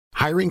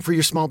Hiring for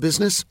your small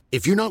business?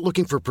 If you're not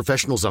looking for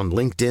professionals on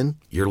LinkedIn,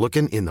 you're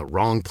looking in the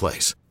wrong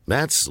place.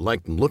 That's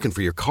like looking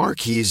for your car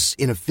keys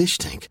in a fish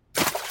tank.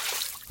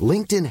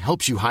 LinkedIn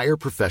helps you hire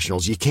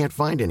professionals you can't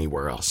find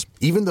anywhere else,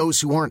 even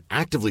those who aren't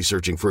actively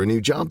searching for a new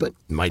job but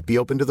might be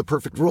open to the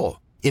perfect role.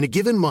 In a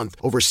given month,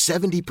 over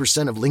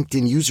 70% of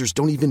LinkedIn users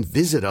don't even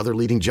visit other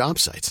leading job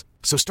sites.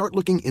 So start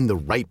looking in the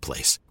right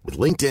place. With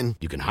LinkedIn,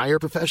 you can hire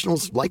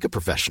professionals like a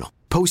professional.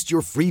 Post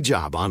your free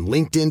job on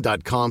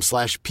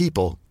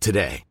linkedin.com/people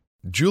today.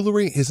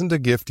 Jewelry isn't a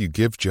gift you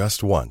give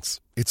just once.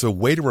 It's a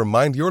way to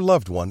remind your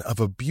loved one of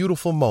a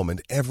beautiful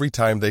moment every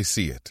time they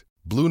see it.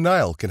 Blue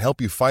Nile can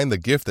help you find the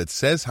gift that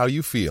says how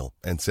you feel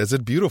and says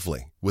it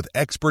beautifully, with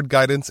expert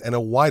guidance and a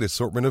wide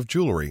assortment of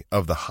jewelry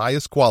of the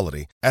highest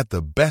quality at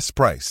the best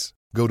price.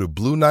 Go to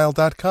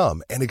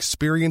BlueNile.com and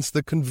experience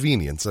the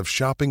convenience of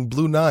shopping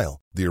Blue Nile,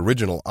 the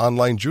original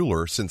online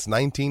jeweler since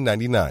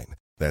 1999.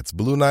 That's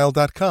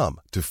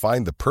BlueNile.com to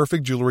find the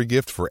perfect jewelry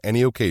gift for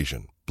any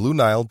occasion.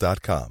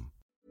 BlueNile.com.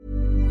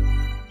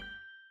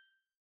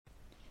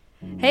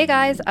 Hey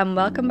guys, and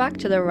welcome back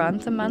to the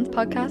Ransom Man's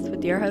podcast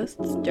with your hosts,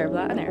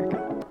 Derbla and Erica.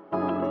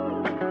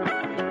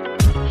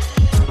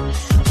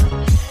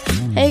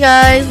 Hey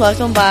guys,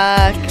 welcome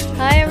back.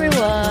 Hi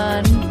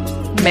everyone.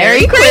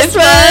 Merry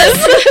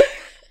Christmas!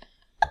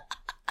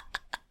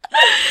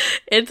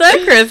 It's our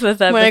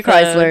Christmas episode. Mary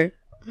Chrysler.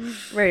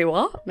 Mary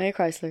what? Mary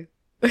Chrysler.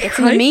 It's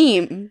in the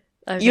meme.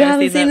 I've You never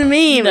haven't seen that. the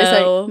meme.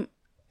 No.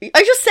 It's like,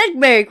 I just said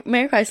Mary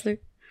Chrysler.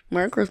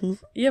 Merry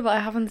Christmas. Yeah, but I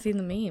haven't seen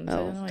the memes. I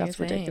don't know Oh, what that's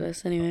you're saying.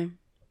 ridiculous. Anyway.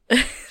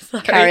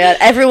 Sorry. Carry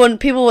on.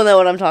 People will know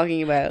what I'm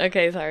talking about.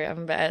 Okay, sorry, I'm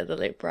a bit out of the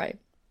loop, right.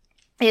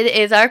 It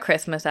is our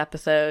Christmas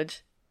episode.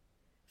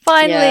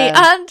 Finally,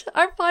 Yeah. and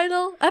our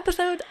final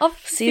episode of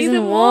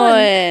Season 1.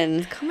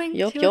 It's coming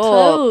to a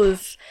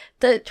close.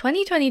 The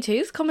 2022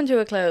 is coming to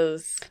a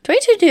close.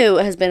 2022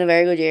 has been a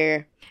very good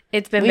year.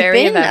 It's been We've very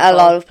been eventful. a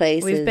lot of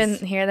places. We've been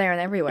here, there,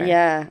 and everywhere.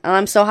 Yeah, and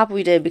I'm so happy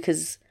we did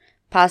because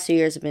past 2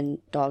 years have been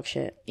dog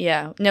shit.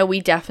 Yeah. No, we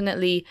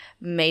definitely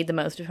made the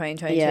most of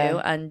 2022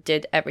 Yeah. and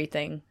did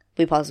everything.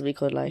 We possibly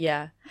could, like.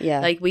 Yeah. Yeah.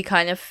 Like, we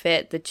kind of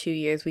fit the 2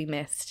 years we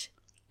missed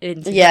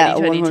into Yeah,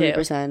 2022.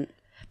 100%.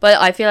 But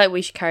I feel like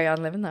we should carry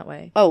on living that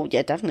way. Oh,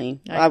 yeah,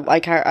 definitely.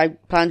 I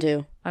plan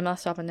to. I'm not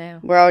stopping now.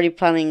 We're already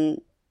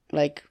planning,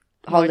 like,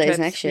 More holidays trips.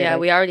 next year. Yeah,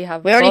 like, we already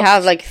have. We already booked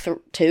have like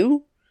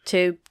two.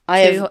 two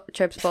I two have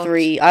trips booked.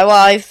 3.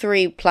 I have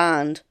 3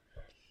 planned.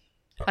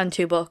 And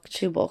 2 booked.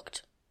 2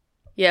 booked.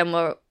 Yeah, and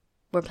we're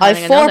I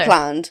planning have 4 another.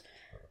 planned.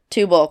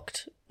 2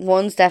 booked.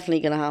 One's definitely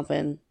gonna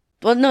happen.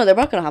 Well, no, they're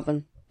both gonna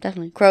happen.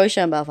 Definitely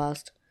Croatia and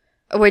Belfast.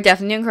 We're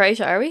definitely in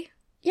Croatia, are we?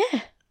 Yeah,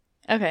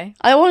 Okay.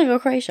 I want to go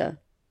Croatia.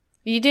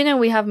 You do know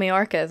we have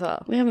Majorca as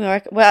well. We have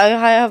Mallorca. Well,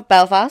 I have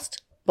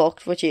Belfast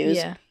booked with you.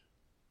 Yeah.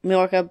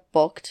 Mallorca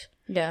booked.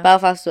 Yeah.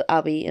 Belfast with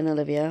Abby and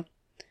Olivia,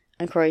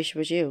 and Croatia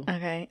with you.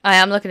 Okay. I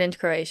am looking into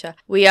Croatia.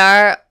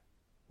 We're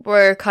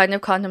kind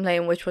of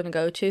contemplating which one to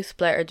go to,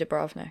 Split or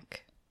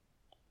Dubrovnik.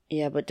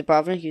 Yeah, but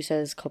Dubrovnik, you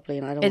said, is coupley,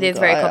 and I don't. It wanna is go.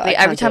 very I coupley. can't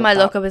Every deal time with I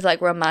look that. up, it's like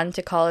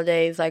romantic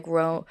holidays, like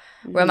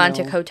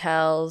romantic No.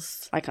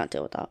 hotels. I can't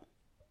deal with that.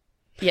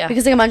 Yeah.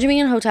 Because like imagine being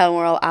in a hotel and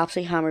we're all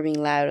absolutely hammered,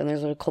 being loud, and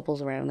there's other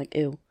couples around. Like,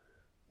 ew.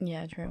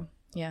 Yeah, true.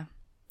 Yeah.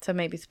 So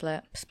maybe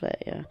Split.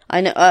 Split, yeah.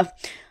 I know.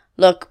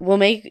 Look, we'll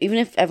make, even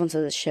if everyone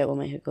says it's shit, we'll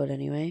make it good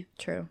anyway.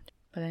 True.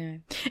 But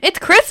anyway. It's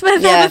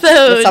Christmas Yeah,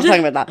 episode! let's stop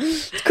talking about that.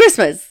 It's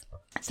Christmas.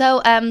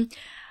 So,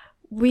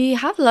 we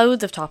have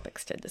loads of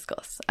topics to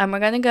discuss. And we're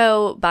going to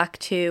go back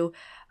to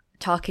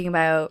talking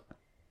about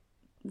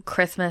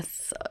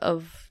Christmas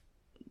of,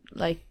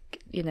 like,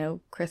 you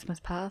know, Christmas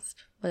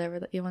past. Whatever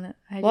that you want to...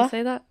 How do you What?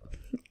 say that?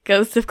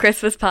 Ghosts of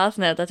Christmas Past?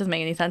 No, that doesn't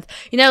make any sense.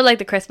 You know, like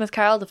the Christmas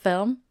Carol, the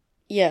film?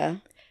 Yeah.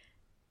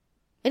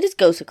 It is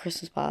Ghosts of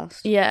Christmas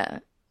Past. Yeah.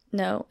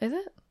 No, is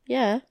it?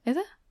 Yeah. Is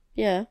it?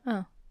 Yeah.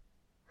 Oh.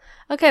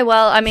 Okay,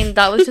 well, I mean,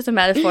 that was just a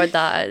metaphor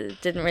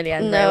that didn't really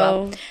end very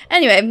well.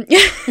 Anyway.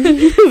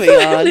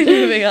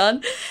 Moving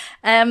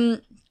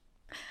on.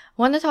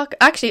 Want to talk...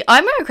 Actually,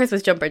 I'm wearing a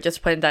Christmas jumper,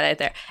 just putting that out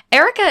there.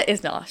 Erica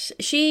is not.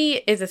 She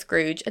is a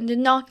Scrooge and did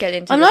not get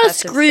into I'm the not a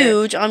festive spirit.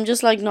 Scrooge. I'm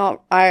just like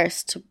not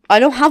arsed. I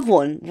don't have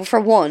one. For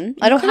one,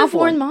 I don't could have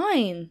worn one.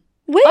 mine.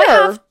 Where? I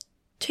have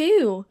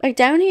 2. Like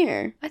down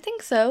here. I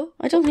think so.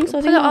 I don't think so.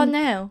 I Put think it on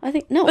Mom- now. I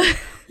think no. I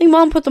think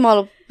Mom put them all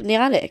up in the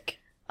attic.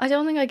 I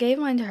don't think I gave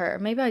mine to her.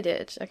 Maybe I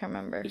did. I can't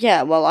remember.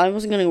 Yeah. Well, I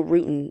wasn't gonna go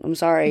rooting. I'm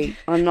sorry.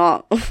 I'm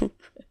not.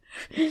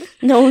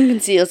 No one can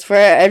see us. For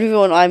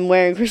everyone, I'm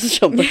wearing a Christmas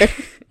jumper.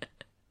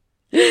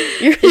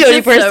 You're the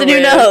only person who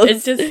rude. knows.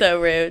 It's just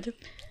so rude.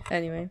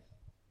 Anyway,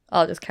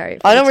 I'll just carry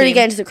it. For I the don't really team.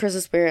 get into the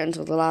Christmas spirit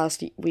until the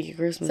last week of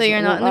Christmas. So you're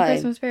I not in won't the lie.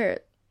 Christmas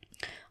spirit?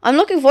 I'm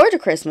looking forward to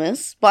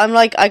Christmas, but I'm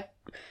like,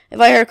 if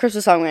I heard a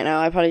Christmas song right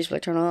now, I'd probably just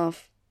like turn it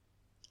off.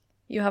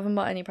 You haven't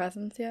bought any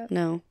presents yet?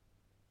 No.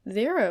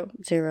 0.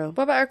 0.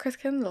 What about our Chris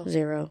Kindle?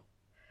 0.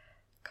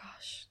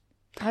 Gosh.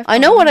 I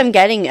know what I'm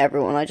getting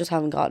everyone, I just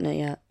haven't gotten it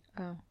yet.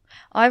 Oh.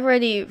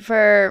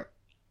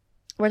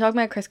 We're talking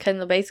about Chris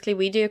Kindle. Basically,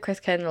 we do a Chris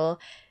Kindle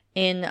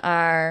in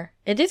our...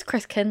 It is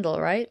Chris Kindle,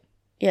 right?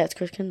 Yeah, it's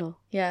Chris Kindle.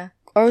 Yeah.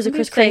 Or was it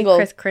Chris Kringle?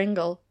 Chris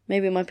Kringle.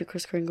 Maybe it might be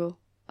Chris Kringle.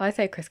 I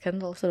say Chris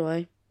Kindle. So do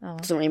I. Oh,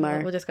 Doesn't really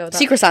matter. We'll just go with that.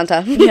 Secret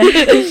Santa.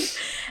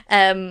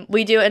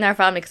 We do it in our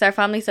family because our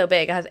family's so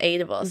big. It has 8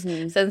 of us.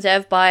 Mm-hmm. So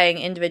instead of buying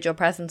individual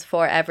presents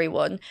for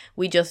everyone,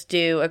 we just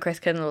do a Chris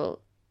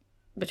Kindle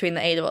between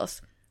the 8 of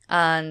us.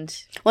 And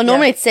well,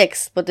 normally it's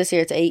 6, but this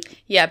year it's 8.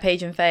 Yeah,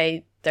 Paige and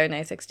Faye, they're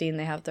now 16.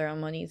 They have their own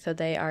money, so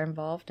they are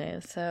involved now.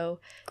 So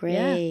great.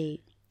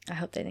 Yeah. I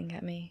hope they didn't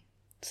get me.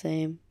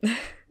 Same.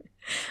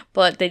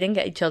 But they didn't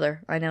get each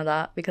other. I know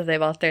that because they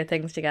bought their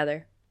things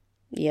together.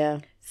 Yeah.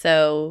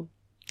 So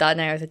that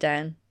narrows it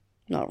down.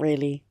 Not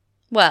really.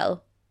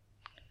 Well,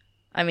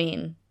 I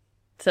mean,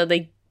 so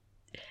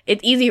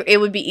it's easier. It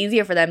would be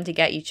easier for them to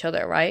get each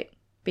other, right?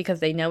 Because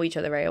they know each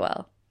other very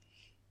well.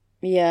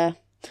 Yeah.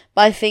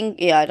 But I think,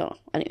 yeah, I don't know.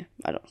 Anyway,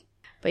 I don't know.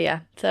 But yeah,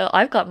 so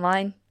I've got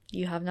mine.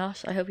 You have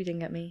not. I hope you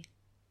didn't get me.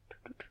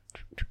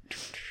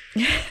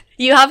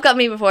 You have got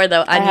me before,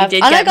 though, and you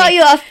did get me. And I got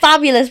you a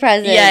fabulous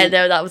present. Yeah,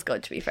 no, that was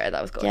good, to be fair.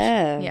 That was good.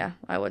 Yeah. Yeah,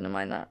 I wouldn't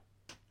mind that.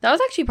 That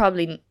was actually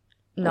probably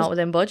not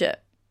within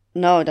budget.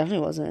 No, it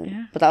definitely wasn't.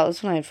 Yeah. But that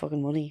was when I had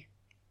fucking money.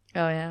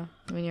 Oh, yeah.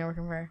 When you were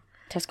working for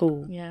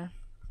Tesco. Yeah.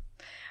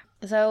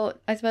 So,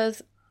 I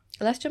suppose,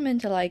 let's jump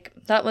into, like,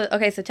 that was...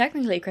 Okay, so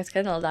technically, Chris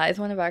Kindle, that is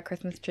one of our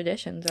Christmas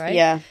traditions, right?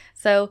 Yeah.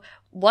 So,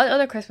 what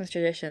other Christmas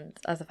traditions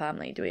as a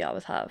family do we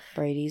always have?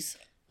 Brady's.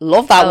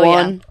 Love that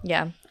one.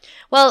 Yeah.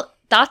 Well,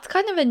 that's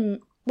kind of a...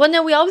 Well,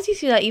 no, we always used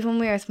to do that even when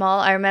we were small.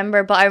 I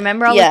remember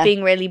always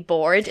being really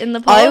bored in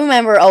the pub. I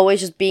remember always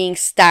just being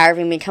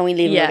starving. I mean, can we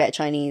leave and go get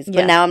Chinese?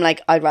 But now I'm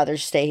like, I'd rather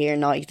just stay here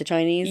and not eat the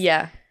Chinese.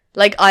 Yeah.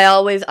 Like,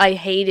 I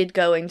hated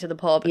going to the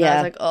pub. And I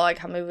was like, oh, I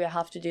can't believe we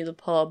have to do the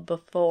pub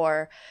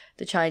before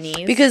the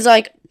Chinese. Because,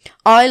 like,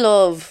 I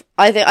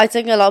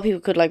think a lot of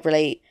people could, like,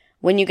 relate.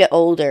 When you get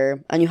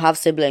older and you have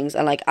siblings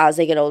and, like, as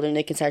they get older and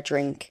they can start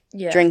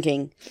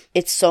drinking,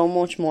 it's so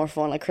much more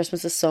fun. Like,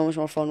 Christmas is so much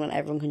more fun when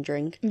everyone can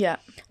drink. Yeah.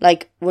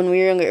 Like, when we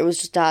were younger, it was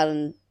just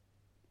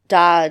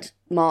dad,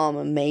 mom,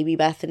 and maybe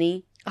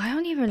Bethany.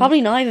 Probably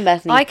not even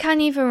Bethany. I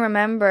can't even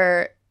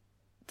remember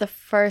the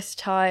first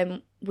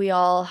time we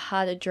all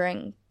had a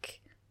drink.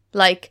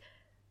 Like,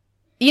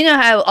 you know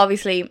how,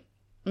 obviously...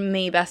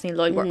 me, Bethany,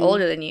 Lloyd were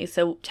older than you,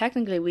 so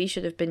technically we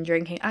should have been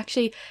drinking.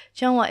 Actually, do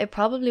you know what? It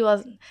probably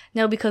wasn't.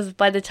 No, because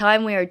by the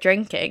time we were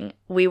drinking,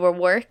 we were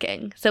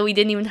working, so we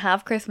didn't even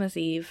have Christmas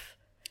Eve.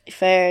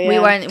 Fair,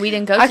 yeah. We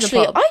didn't go to the pub.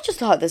 Actually, I just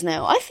thought this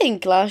now. I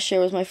think last year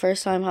was my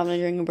first time having a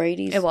drink in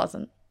Brady's. It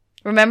wasn't.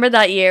 Remember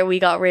that year we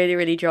got really,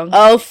 really drunk?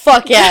 Oh,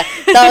 fuck yeah.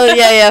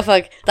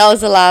 Fuck. That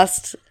was the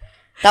last.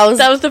 That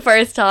was the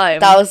first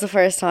time. That was the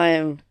first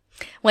time.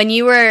 When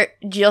you were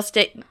just...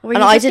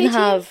 I didn't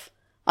have...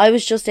 I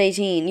was just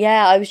 18.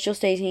 Yeah, I was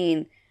just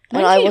 18.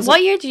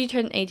 What year did you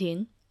turn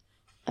 18?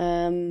 I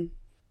don't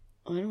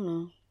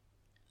know.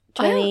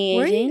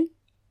 2018?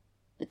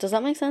 Does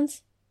that make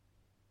sense?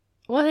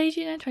 What age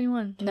are you now?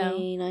 21?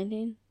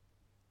 2019?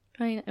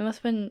 No. It must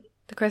have been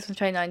the Christmas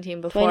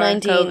 2019 before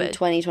 2019, COVID.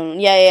 2021.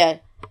 Yeah.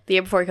 The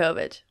year before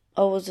COVID.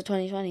 Oh, was it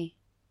 2020?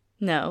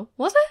 No.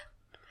 Was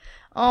it?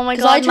 Oh my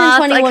god,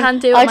 I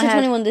can't do it. I turned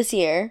 21 this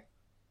year.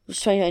 Which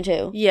is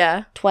 2022.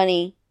 Yeah.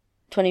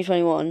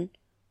 2021.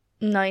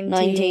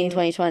 19,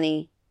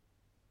 2020.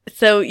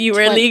 So you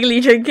were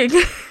illegally drinking?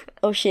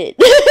 Oh shit.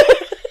 No,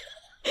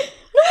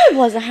 it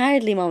wasn't.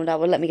 Hardly mom and dad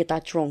would let me get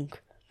that drunk.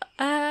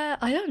 I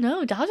don't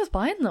know. Dad was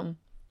buying them.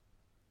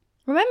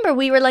 Remember,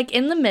 we were like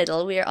in the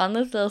middle. We were on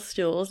those little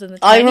stools in the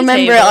tiny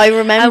table, I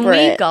remember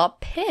and it. we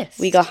got pissed.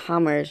 We got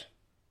hammered.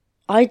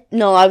 I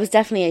was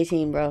definitely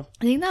 18, bro.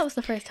 I think that was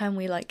the first time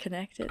we like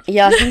connected.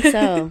 Yeah, I think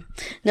so.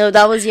 No,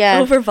 that was,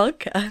 over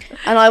vodka.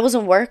 And I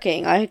wasn't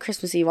working. I had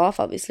Christmas Eve off,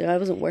 obviously. I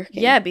wasn't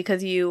working. Yeah,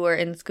 because you were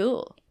in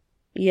school.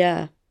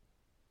 Yeah.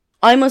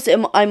 I must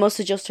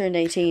have just turned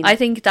 18. I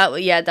think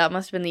that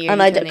must have been the year.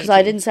 And because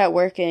I didn't start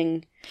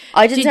working.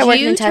 I didn't start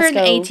working in Tesco. Did you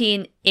turn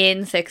 18 in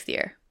 6th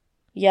year?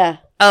 Yeah.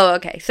 Oh,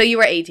 okay. So you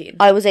were 18.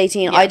 I was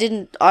 18. Yeah. I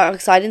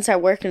didn't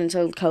start working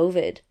until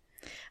COVID.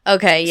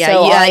 Okay, yeah,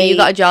 so you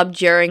got a job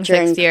during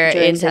 6th year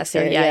in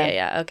Tesco.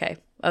 Yeah.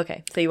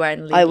 Okay. So you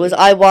weren't legally.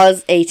 I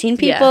was 18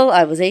 people. Yeah.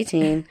 I was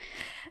 18.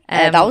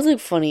 That was a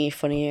funny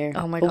year.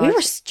 Oh my god. But we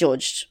were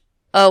judged.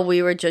 Oh,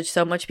 we were judged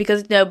so much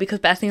because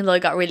Bethany and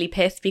Lloyd got really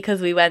pissed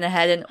because we went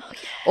ahead and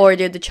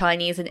ordered the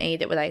Chinese and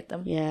ate it without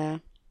them. Yeah.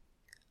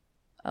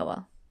 Oh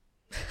well.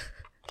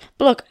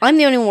 But look, I'm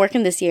the only one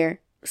working this year,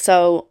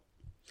 so.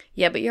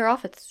 Yeah, but you're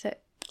off at 6.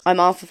 I'm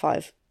off at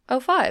 5. Oh,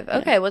 5.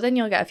 Okay, well then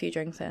you'll get a few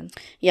drinks in.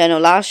 Yeah, no,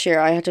 last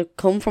year I had to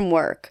come from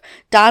work.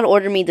 Dad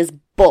ordered me this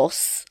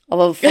bus of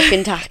a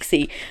fucking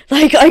taxi.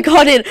 Like, I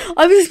got in.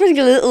 I was expecting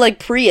a little, like,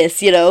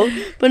 Prius, you know?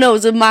 But no, it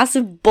was a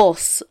massive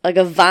bus, like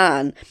a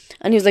van.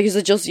 And he was like, is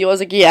it just you? I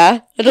was like, yeah.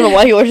 I don't know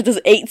why he ordered this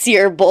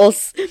 8-seater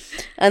bus.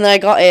 And then I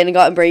got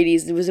in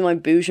Brady's. It was in my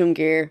Bouchon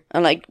gear.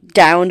 And, like,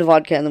 downed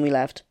vodka and then we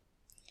left.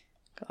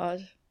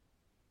 God.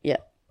 Yeah.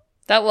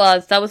 That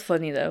was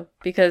funny though,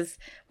 because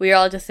we were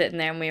all just sitting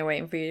there and we were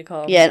waiting for you to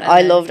call. Yeah, and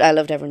I loved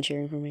everyone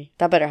cheering for me.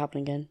 That better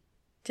happen again.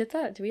 Did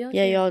that? Did we all?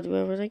 Yeah, cheer?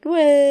 we were like,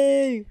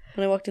 way!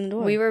 When I walked in the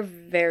door. We were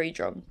very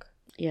drunk.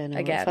 Yeah, no,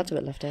 again. I felt a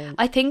bit left out.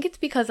 I think it's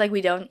because like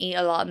we don't eat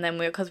a lot, and then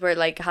because we're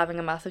like having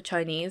a massive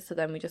Chinese, so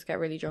then we just get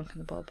really drunk in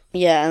the pub.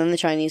 Yeah, and then the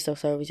Chinese stuff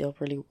serves you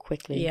up really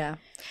quickly. Yeah,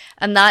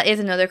 and that is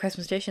another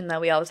Christmas tradition that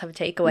we always have a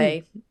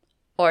takeaway,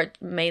 or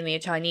mainly a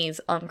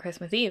Chinese on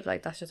Christmas Eve.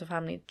 Like that's just a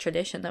family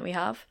tradition that we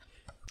have.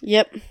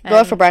 Yep, go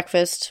out for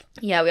breakfast.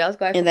 Yeah, we always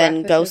go out for breakfast.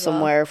 And then go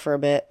somewhere for a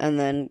bit, and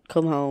then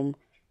come home,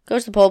 go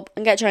to the pub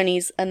and get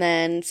Chinese, and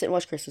then sit and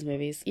watch Christmas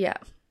movies. Yeah,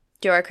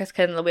 do our Chris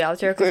Kindle. We always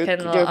do our Chris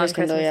Kindle on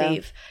Christmas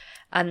Eve.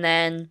 And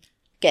then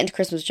get into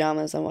Christmas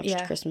pajamas and watch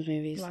Christmas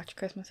movies. Watch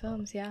Christmas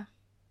films, yeah.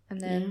 And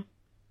then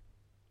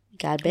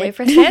get a bed. Wait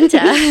for Santa.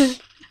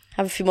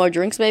 Have a few more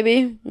drinks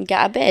maybe and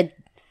get a bed.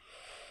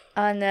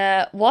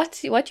 And what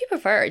do you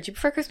prefer? Do you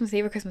prefer Christmas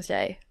Eve or Christmas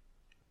Day?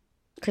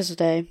 Christmas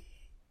Day.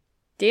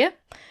 Do you?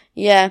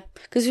 Yeah.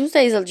 Because Christmas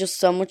Day is just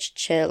so much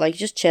chill. Like,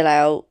 just chill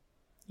out.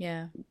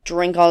 Yeah.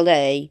 Drink all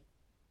day.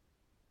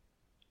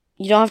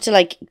 You don't have to,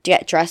 like,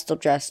 get dressed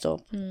up.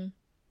 And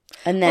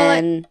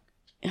then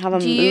have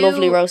a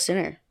lovely roast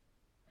dinner.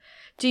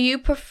 Do you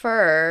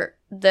prefer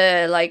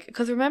the, like,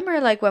 because remember,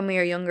 like, when we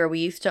were younger, we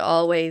used to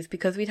always,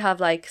 because we'd have,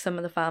 like, some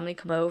of the family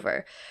come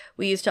over,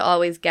 we used to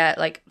always get,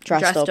 like,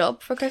 dressed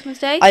up for Christmas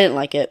Day. I didn't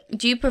like it.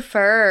 Do you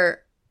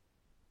prefer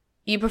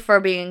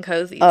being in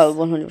cozies? Oh,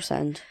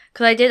 100%.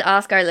 Because I did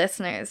ask our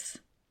listeners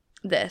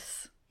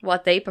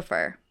what they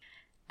prefer.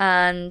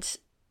 And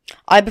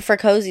I prefer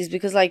cozies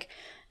because, like,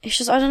 it's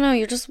just, I don't know,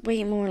 you're just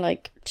way more,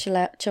 like,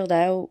 chilled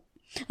out.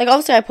 Like,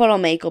 obviously, I put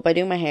on makeup, I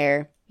do my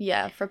hair.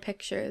 Yeah, for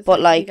pictures. But,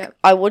 like,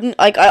 I wouldn't,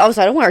 like,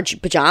 obviously, I don't wear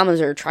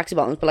pajamas or tracksuit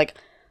bottoms, but, like,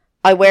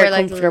 I wear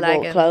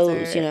comfortable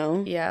clothes, you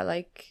know? Yeah,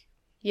 like,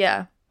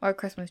 yeah, or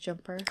Christmas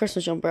jumper.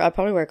 I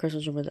probably wear a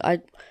Christmas jumper.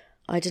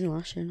 I didn't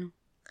last year, no.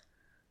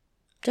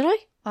 Did I?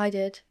 I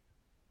did.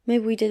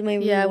 Maybe we did,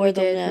 maybe yeah, we wore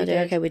them. did, now. we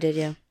did. Okay, we did,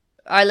 yeah.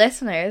 Our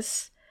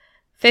listeners,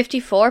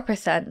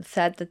 54%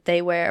 said that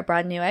they wear a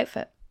brand new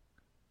outfit.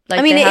 Like,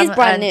 I mean, it is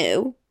brand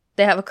new.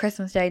 They have a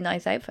Christmas Day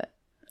nice outfit.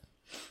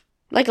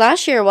 Like,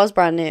 last year it was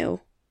brand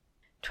new.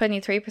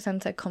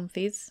 23% said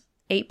comfies.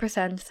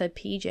 8% said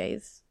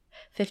PJs.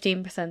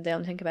 15% they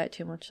don't think about it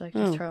too much, like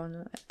just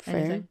throwing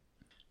anything.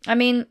 I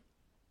mean,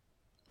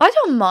 I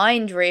don't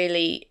mind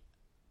really.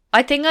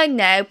 I think I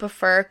now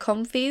prefer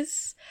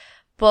comfies,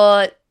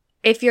 but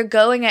if you're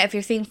going out, if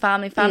you're seeing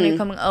family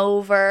coming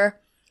over,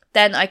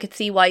 then I could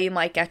see why you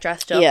might get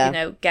dressed up, you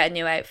know, get a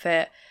new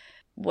outfit,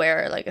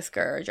 wear like a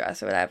skirt or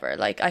dress or whatever.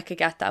 Like, I could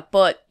get that,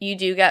 but you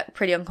do get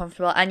pretty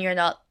uncomfortable, and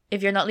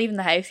if you're not leaving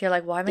the house, you're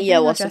like, why am I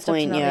what's dressed the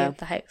point? up to not leave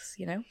the house,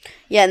 you know?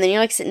 Yeah, and then you're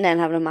like sitting down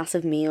having a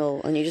massive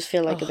meal and you just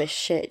feel like a bit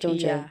shit,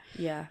 don't you?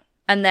 Yeah.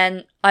 And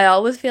then I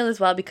always feel as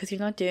well, because you're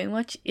not doing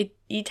much,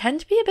 you tend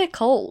to be a bit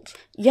cold.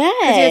 Yeah.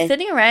 Because you're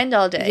sitting around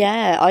all day.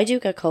 Yeah, I do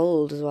get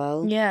cold as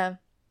well. Yeah.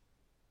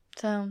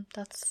 So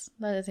that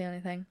is the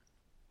only thing.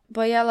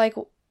 But yeah, like,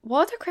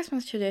 what other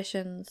Christmas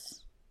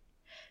traditions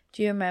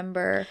do you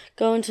remember?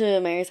 Going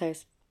to Mary's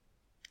house.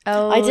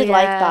 Oh, I did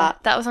like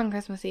that. That was on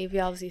Christmas Eve. We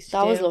always used to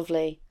That was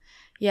lovely.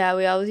 Yeah,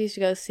 we always used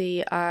to go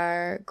see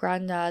our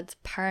granddad's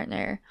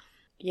partner.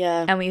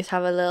 Yeah. And we used to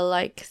have a little,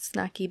 like,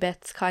 snacky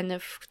bits kind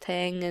of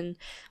thing, and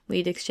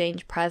we'd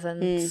exchange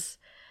presents.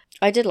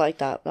 I did like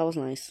that. That was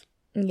nice.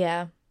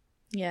 Yeah.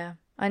 Yeah.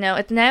 I know.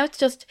 It's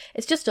just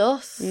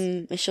us.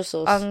 It's just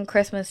us. On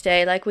Christmas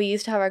Day. Like, we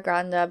used to have our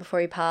granddad before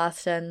he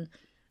passed, and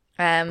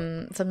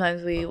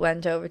sometimes we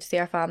went over to see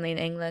our family in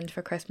England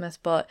for Christmas,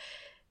 but,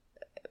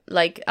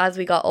 like, as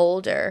we got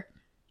older,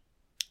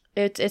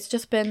 it's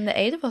just been the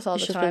 8 of us all the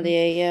time. It's just been the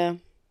 8, yeah.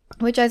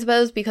 Which I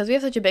suppose, because we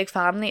have such a big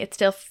family, it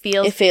still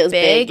feels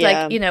big.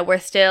 Yeah. Like, you know, we're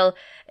still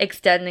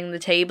extending the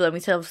table and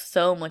we still have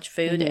so much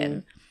food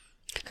in.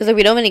 Because, like,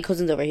 we don't have any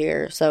cousins over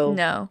here, so...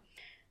 No.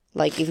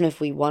 Like, even if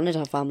we wanted to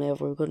have family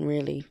over, we couldn't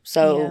really.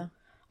 So,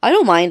 I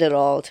don't mind at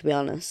all, to be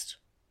honest.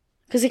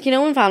 Because, like, you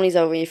know, when family's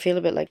over, you feel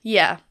a bit like...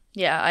 Yeah,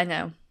 I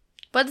know.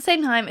 But at the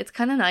same time, it's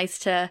kind of nice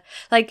to,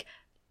 like,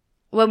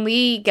 when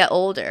we get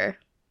older...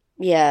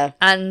 Yeah.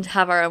 And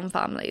have our own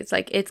families.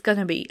 Like, it's going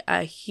to be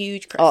a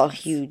huge Christmas. Oh,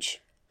 huge.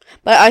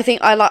 But I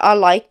think I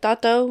like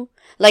that, though.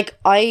 Like,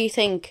 I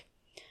think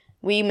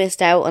we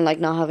missed out on, like,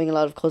 not having a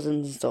lot of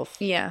cousins and stuff.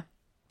 Yeah.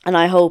 And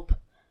I hope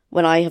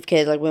when I have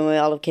kids, like, when we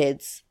all have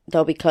kids,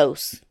 they'll be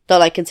close. They'll,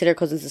 like, consider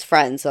cousins as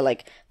friends. So,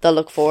 like, they'll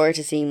look forward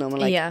to seeing them.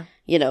 And, like,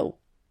 you know,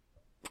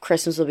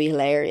 Christmas will be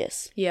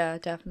hilarious. Yeah,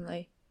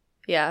 definitely.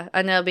 Yeah.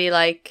 And there'll be,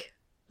 like,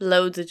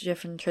 loads of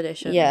different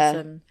traditions. Yeah.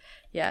 And,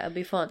 yeah, it'll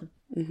be fun.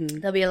 Mm-hmm.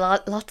 There'll be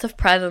lots of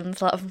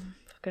presents, a lot of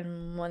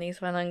fucking money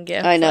spent on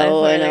gifts. I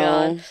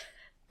know.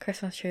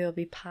 Christmas tree will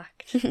be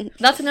packed.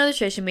 That's another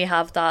tradition we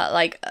have that,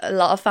 like, a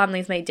lot of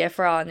families may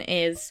differ on,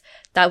 is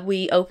that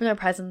we open our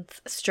presents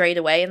straight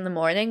away in the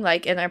morning,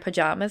 like, in our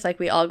pajamas. Like,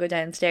 we all go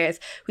downstairs.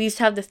 We used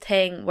to have this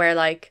thing where,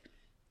 like,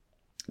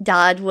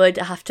 Dad would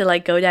have to,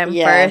 like, go down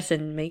first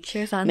and make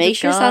sure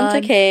Santa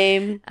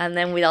came, and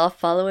then we'd all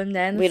follow him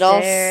down the stairs. We'd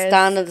all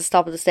stand at the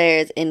top of the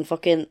stairs in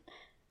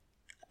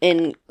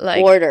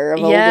like, order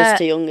of oldest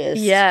to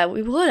youngest. Yeah,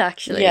 we would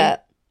actually. Yeah.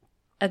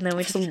 and then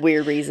we For some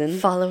weird reason.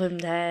 follow him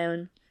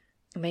down,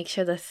 make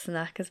sure the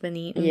snack has been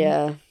eaten.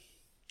 Yeah.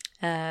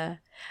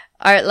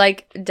 Our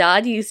like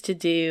dad used to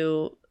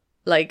do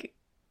like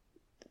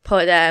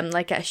put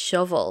like get a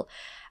shovel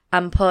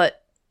and put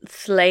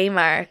sleigh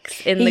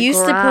marks in the grass. He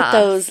used to put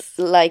those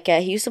like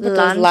he used to put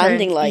those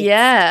landing lights.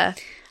 Yeah.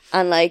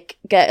 And like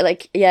get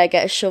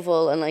a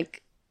shovel and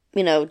like,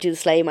 you know, do the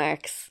sleigh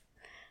marks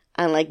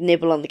and like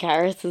nibble on the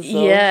carrots and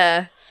stuff.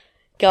 Yeah.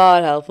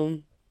 God help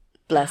him.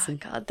 Bless him.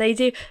 God, they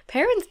do.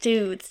 Parents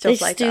do stuff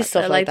They like do that.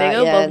 stuff They're like they that,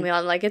 go yeah. above me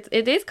on. Like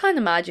it is kind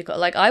of magical.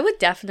 Like I would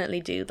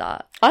definitely do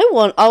that.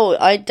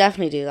 I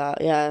definitely do that,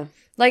 yeah.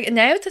 Like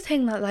now it's a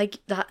thing that like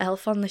that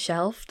elf on the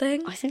shelf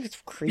thing. I think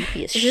it's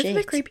creepy as It shit. is a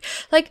bit creepy.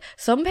 Like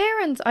some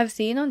parents I've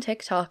seen on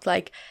TikTok,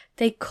 like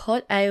they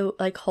cut out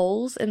like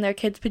holes in their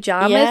kids'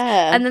 pajamas,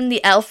 Yeah. and then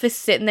the elf is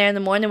sitting there in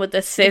the morning with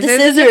the scissors. The in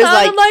his scissors,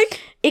 hand. I'm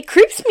like it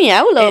creeps me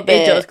out a little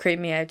bit. It does creep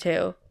me out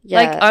too.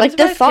 Yeah. I'm Like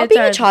the surprised thought kids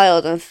being a aren't-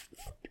 child and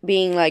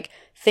being like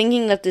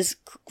thinking that this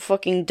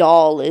fucking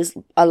doll is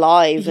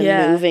alive and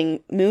Yeah.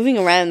 moving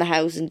around the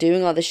house and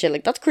doing all this shit,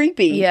 like that's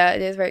creepy. Yeah,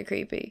 it is very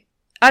creepy.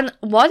 And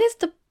what is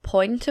the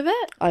point of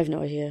it? I have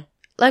no idea.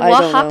 Like, I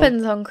what don't know.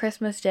 happens on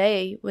Christmas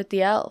Day with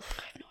the elf?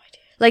 I have no idea.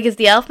 Like, is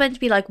the elf meant to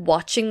be like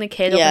watching the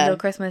kid up Yeah. until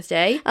Christmas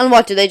Day? And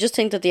what, do they just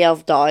think that the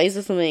elf dies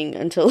or something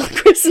until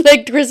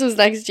Christmas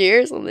next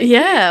year or something?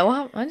 Yeah,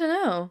 well, I don't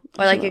know.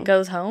 Or I like don't it know.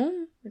 goes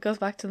home. It goes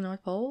back to the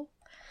North Pole.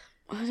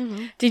 I don't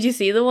know. Did you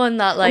see the one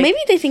that Or like? maybe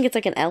they think it's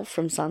like an elf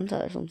from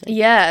Santa or something.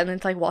 Yeah, and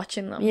it's like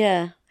watching them.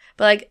 Yeah.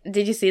 But like,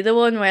 did you see the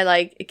one where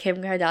like Kim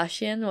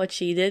Kardashian, what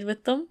she did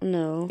with them?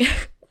 No.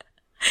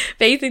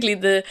 Basically,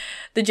 the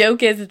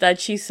joke is that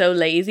she's so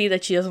lazy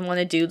that she doesn't want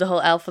to do the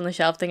whole elf on the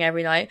shelf thing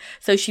every night.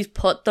 So she's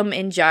put them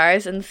in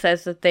jars and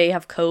says that they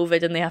have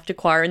COVID and they have to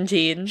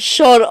quarantine.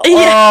 Shut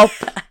up.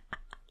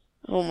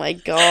 Oh my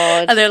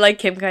god. And they're like,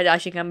 Kim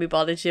Kardashian can't be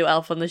bothered to do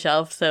elf on the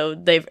shelf, so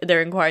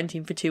they're in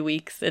quarantine for 2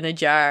 weeks in a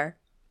jar.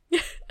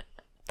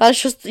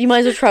 That's just, you might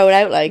as well throw it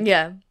out, like.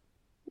 Yeah.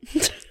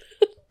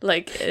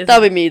 Like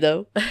That'd be me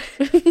though.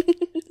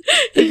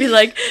 he'd be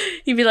like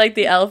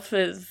the elf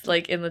is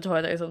like in the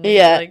toilet or something.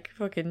 Yeah. Like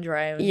fucking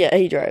drowned. Yeah,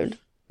 he drowned.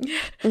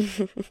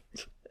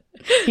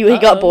 he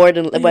got bored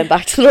and went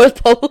back to the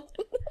North Pole.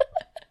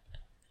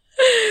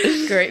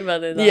 Great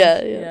mother.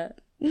 Yeah.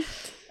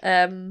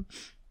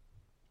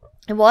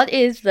 What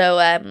is though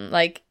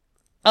like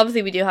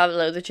obviously we do have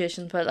loads of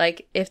traditions, but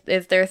like is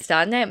there a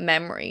standout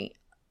memory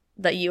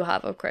that you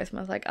have of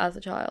Christmas like as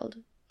a child?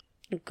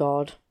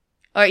 God.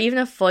 Or even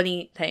a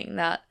funny thing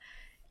that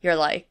you're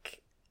like,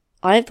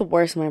 I have the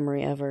worst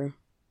memory ever.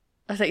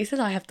 I thought you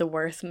said I have the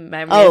worst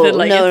memory. Oh, and,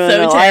 like, no, it's so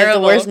terrible. I have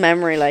the worst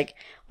memory. Like,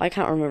 I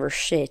can't remember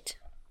shit.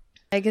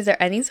 Like, is there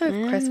any sort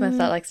of Christmas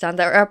that like stands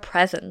out, or a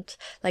present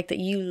like that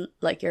you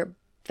like your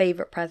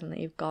favorite present that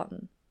you've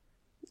gotten?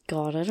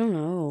 God, I don't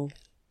know.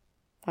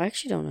 I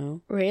actually don't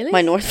know. Really?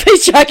 My North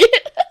Face jacket.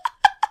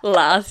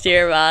 Last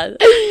year, man.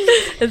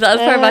 Is that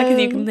as far back as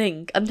you can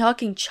think? I'm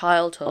talking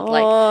childhood.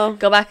 Like,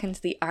 go back into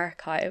the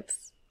archives.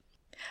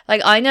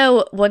 Like, I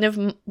know one of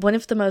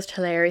the most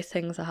hilarious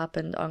things that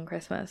happened on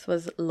Christmas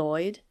was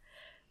Lloyd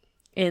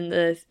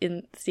in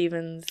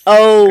Stephen's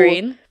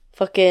screen.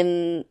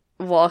 Fucking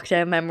walk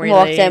down memory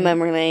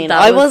lane.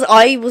 I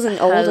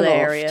wasn't old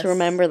hilarious. enough to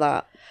remember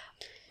that.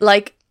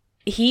 Like,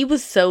 he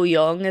was so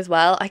young as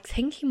well. I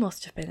think he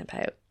must have been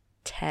about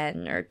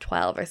 10 or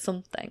 12 or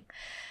something.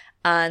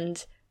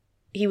 And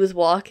we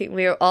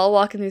were all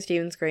walking through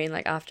Stephen's Green,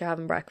 like, after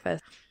having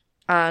breakfast.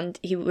 And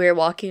we were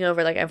walking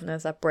over, like, everyone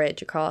has that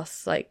bridge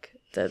across, like,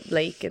 the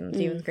lake in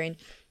Stephen's Green.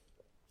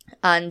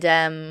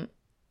 And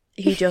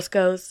he just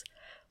goes,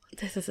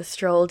 "This is a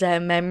stroll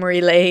down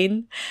memory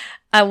lane."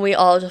 And we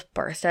all just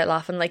burst out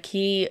laughing. Like,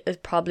 he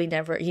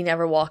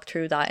never walked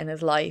through that in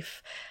his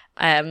life.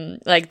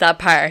 Like, that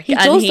park. He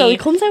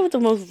comes out with the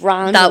most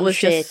random that was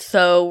shit. just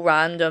so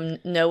random.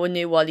 No one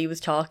knew what he was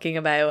talking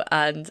about,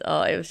 and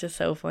it was just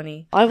so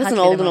funny. I wasn't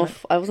old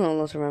enough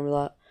to remember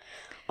that.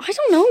 I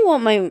don't know what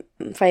my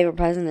favourite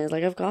present is.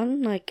 Like, I've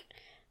gotten, like,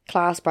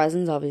 class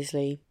presents,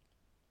 obviously.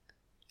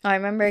 I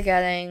remember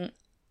getting,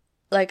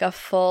 like, a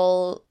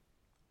full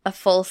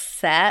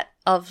set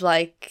of,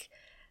 like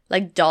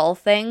doll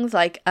things,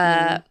 like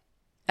a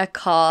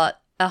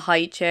cot, a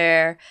high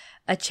chair,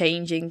 a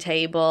changing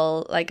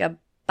table, like a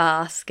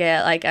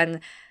basket, like, and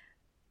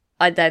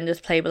I'd then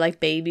just play with, like,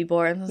 baby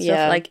born and stuff.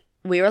 Yeah. Like,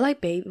 we were like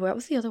baby. What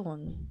was the other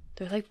one?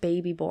 There was like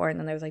baby born,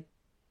 and there was like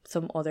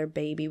some other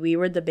baby. We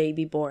were the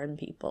baby born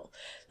people.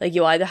 Like,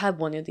 you either had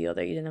one or the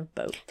other. You didn't have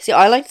both. See,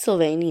 I liked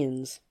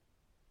Sylvanians.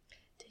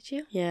 Did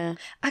you? Yeah.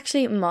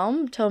 Actually,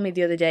 Mom told me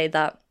the other day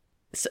that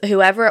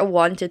whoever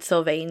wanted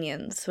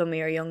Sylvanians when we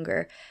were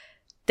younger,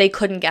 they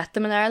couldn't get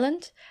them in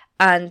Ireland,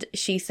 and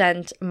she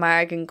sent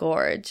Marg and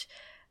Gord,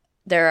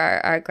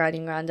 they're our granny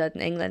and granddad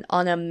in England,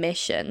 on a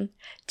mission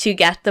to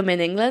get them in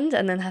England,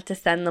 and then had to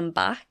send them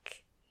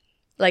back,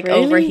 like,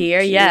 Really? over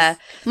here. Jeez. Yeah,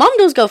 Mom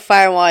does go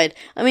far and wide.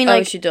 I mean,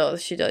 like, she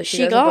does. She she goes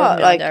above got, and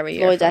beyond like, every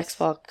year Lloyd's for us.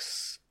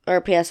 Xbox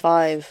or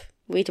PS5.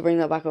 We had to bring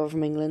that back over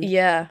from England.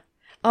 Yeah.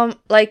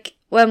 Like,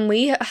 when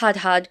we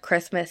had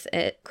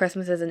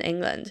Christmases in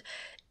England,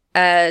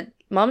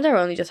 Mom and I were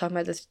only just talking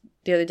about this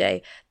the other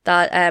day,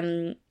 that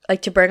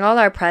like to bring all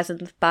our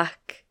presents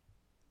back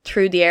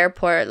through the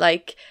airport,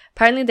 like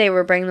apparently they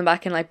were bringing them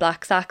back in like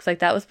black sacks. Like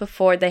that was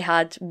before they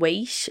had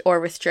weight or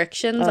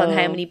restrictions on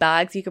how many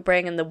bags you could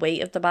bring and the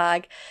weight of the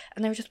bag,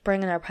 and they were just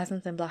bringing our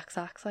presents in black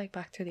sacks like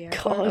back through the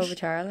airport over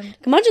to Ireland.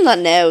 Imagine that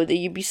now, that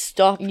you'd be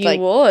stopped.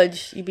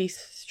 You'd be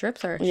strip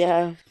searched.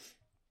 Yeah.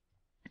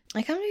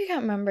 I can't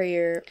remember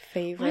your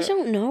favourite. I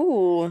don't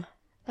know.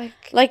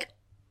 Like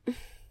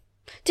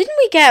didn't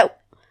we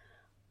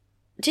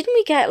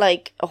get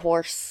like a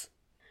horse?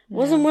 No.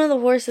 Wasn't one of the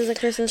horses at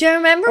Christmas? Do you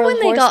remember when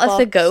they got us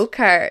a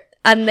go-kart?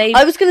 And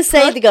I was going to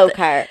say the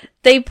go-kart.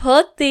 They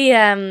put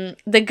the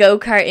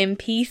go-kart in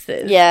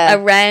pieces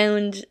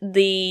around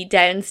the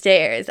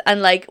downstairs,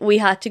 and like we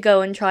had to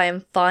go and try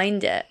and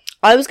find it.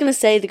 I was going to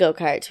say the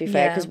go-kart, to be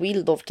fair, because we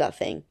loved that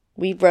thing.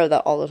 We rode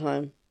that all the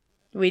time.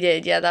 We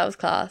did, yeah, that was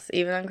class.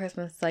 Even on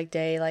Christmas like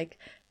day, like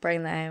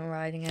bringing that out and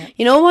riding it.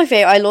 You know my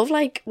favourite? I love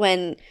like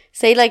when,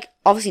 say like,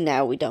 obviously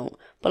now we don't,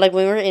 but like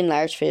when we were in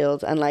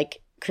Larchfield and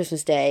like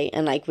Christmas Day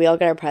and like we all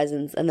got our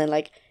presents, and then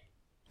like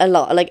a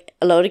lot of like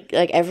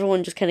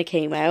everyone just kind of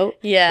came out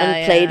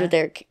and played with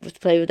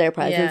their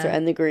presents or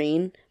in the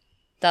green.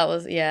 That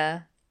was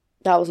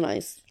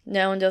nice.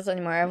 No one does it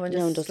anymore.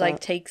 Everyone just like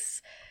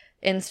takes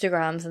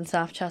Instagrams and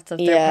Snapchats of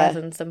their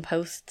presents and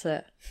posts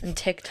it, and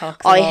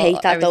TikToks. I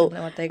hate that though.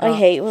 I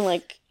hate when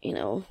like, you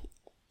know,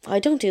 I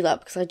don't do that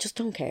because I just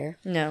don't care.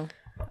 No,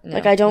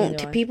 like I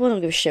don't. People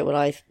don't give a shit what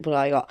I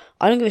got.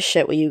 I don't give a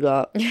shit what you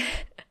got.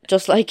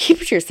 Just like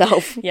keep it to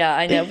yourself. Yeah,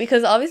 I know,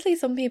 because obviously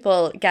some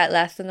people get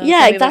less than us.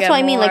 Yeah, that's what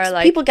I mean.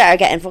 Like people are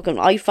getting fucking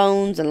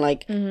iPhones and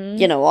like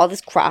you know, all this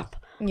crap.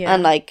 Yeah,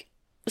 and like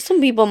some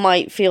people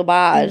might feel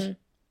bad.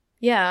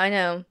 Yeah, I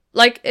know.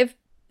 Like if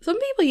some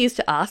people used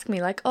to ask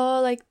me like,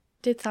 oh, like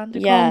did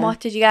Santa come? What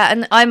did you get?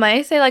 And I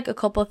might say like a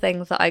couple of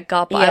things that I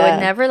got, but I would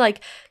never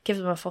like give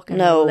them a fucking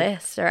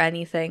list or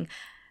anything.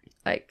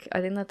 Like I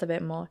think that's a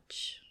bit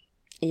much.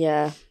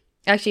 Yeah.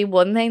 Actually,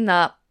 one thing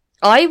that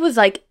I was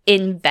like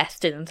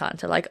invested in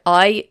Santa. Like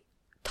I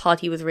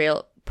thought he was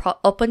real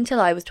up until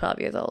I was 12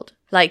 years old.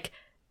 Like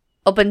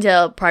up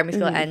until primary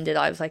school ended,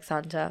 I was like,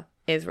 Santa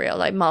is real.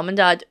 Like Mom and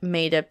Dad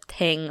made a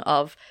thing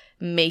of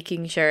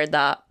making sure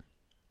that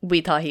we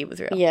thought he was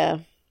real. Yeah.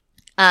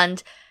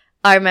 And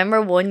I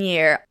remember one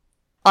year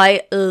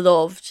I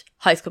loved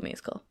High School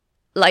Musical.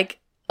 Like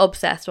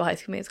obsessed with High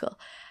School Musical.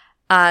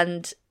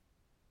 And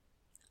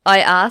I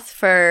asked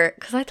for,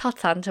 because I thought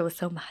Santa was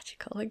so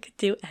magical, I could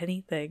do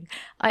anything.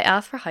 I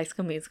asked for High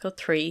School Musical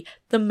 3,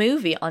 the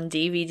movie, on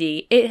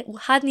DVD. It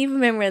hadn't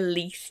even been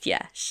released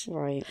yet.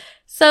 Right.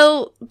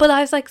 So, but I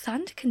was like,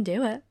 Santa can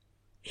do it.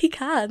 He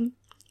can.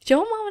 Do you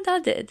know what Mom and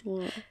Dad did?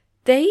 What?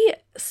 They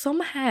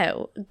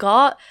somehow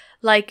got,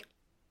 like,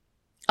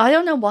 I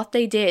don't know what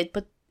they did,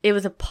 but it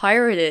was a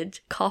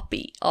pirated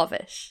copy of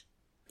it.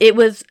 It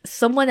was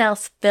someone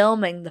else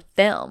filming the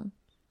film.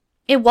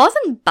 It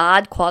wasn't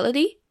bad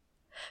quality,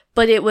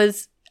 but it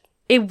was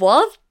it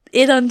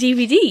on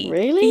DVD.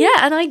 Really? Yeah,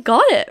 and I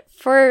got it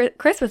for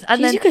Christmas.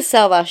 And then you could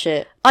sell that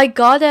shit. I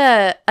got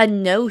a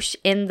note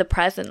in the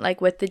present,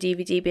 like with the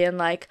DVD being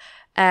like,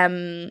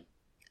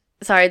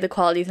 sorry, the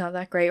quality's not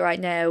that great right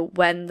now.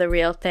 When the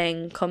real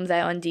thing comes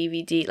out on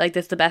DVD, like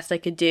this is the best I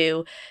could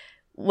do.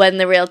 When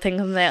the real thing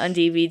comes out on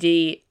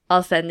DVD,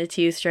 I'll send it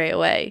to you straight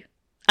away.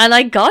 And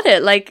I got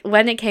it. Like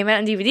when it came out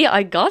on DVD,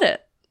 I got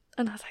it.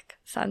 And I was like,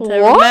 Santa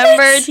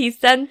remembered, he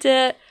sent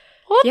it.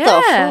 What the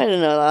fuck? I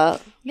didn't know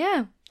that.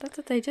 Yeah, that's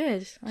what they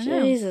did. I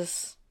know.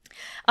 Jesus.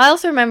 I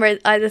also remember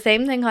the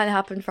same thing kind of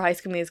happened for High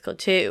School Musical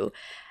too.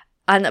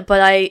 But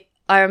I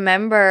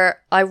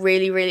remember I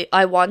really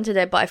wanted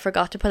it, but I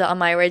forgot to put it on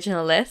my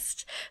original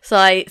list. So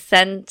I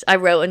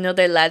wrote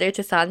another letter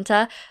to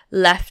Santa,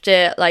 left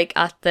it like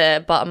at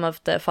the bottom of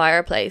the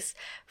fireplace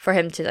for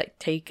him to like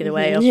take it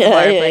away up the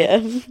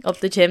fireplace, up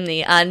the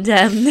chimney, and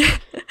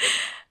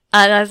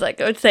and I was like,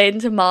 I was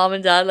saying to Mom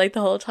and Dad like the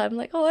whole time,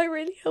 like, oh, I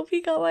really hope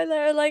he got my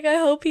letter. Like, I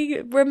hope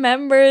he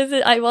remembers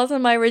it. I was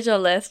on my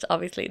original list.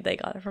 Obviously, they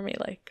got it for me,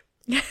 like.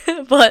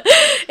 But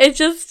it's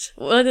just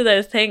one of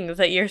those things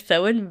that you're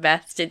so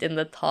invested in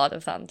the thought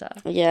of Santa.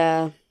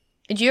 Yeah.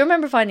 Do you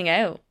remember finding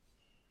out?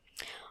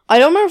 I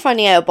don't remember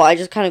finding out, but I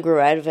just kind of grew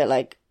out of it,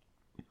 like.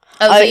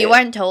 Oh, so you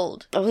weren't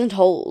told? I wasn't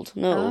told,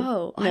 no.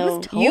 Oh, no. I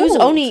was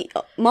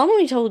told. Mom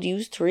only told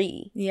you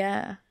 3.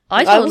 Yeah.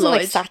 I wasn't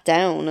like sat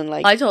down and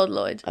like. I told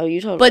Lloyd. Oh, you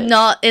told But Lloyd.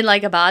 not in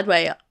like a bad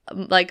way.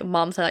 Like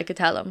Mom said I could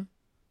tell him.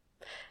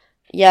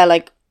 Yeah,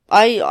 like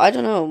I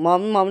don't know.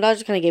 Mom and Dad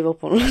just kind of gave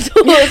up on us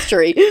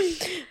 3.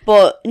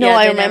 But no,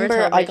 I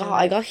remember I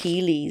got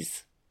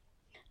Heelys,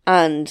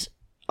 and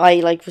I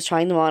like was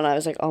trying them on. I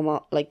was like, oh,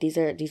 Mom, like these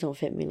don't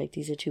fit me. Like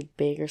these are too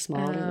big or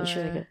small. And she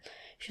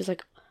was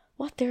like,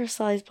 what? They're a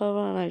size, blah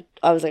blah. And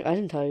I was like, I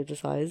didn't tell you the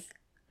size.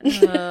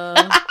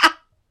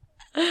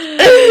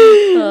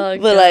 Oh,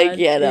 but like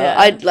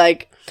I'd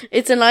like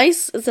it's a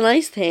nice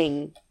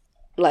thing,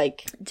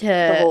 like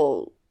the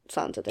whole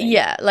Santa thing.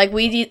 Yeah, like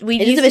we used to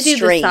do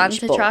the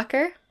Santa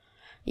tracker.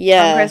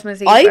 Yeah. On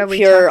Christmas Eve. I we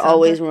pure trapped Santa.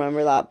 always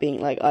remember that being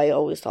like, I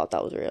always thought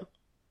that was real.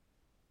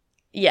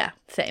 Yeah,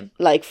 same.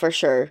 Like, for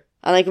sure.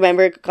 And like,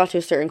 remember it got to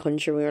a certain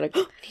country, we were like,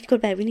 oh, we need to go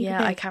to bed, we need to go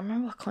to bed. I can't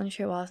remember what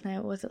country it was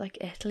now. Was it like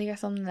Italy or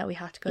something that we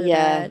had to go to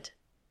Yeah. bed?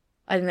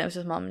 I think it was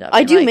just mom and dad.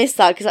 I do like, miss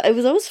that, because it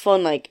was always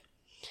fun, like,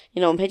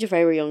 you know, when Paige and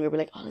Faye were younger, we're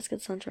like, oh, let's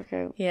get the soundtrack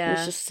out. Yeah.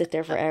 Let's just sit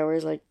there for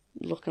hours, like,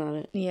 looking at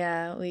it.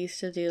 Yeah, we used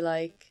to do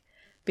like,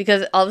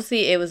 because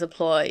obviously it was a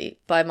ploy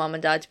by mom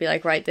and dad to be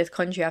like, right, this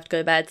country have to go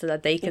to bed so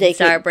that they can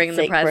start bringing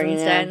the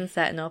presents down and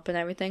setting up and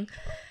everything.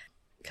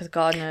 Because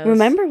God knows.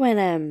 Remember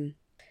when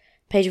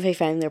Paige and Faye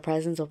found their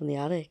presents up in the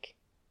attic?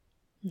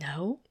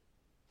 No.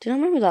 Do you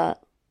not remember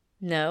that?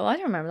 No, I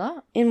don't remember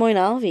that. In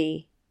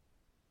Moynalvey.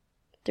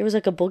 There was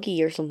like a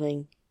buggy or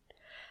something.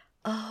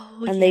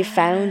 Oh, and they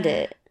found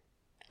it.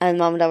 And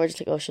mom and dad were just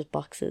like, oh, it's just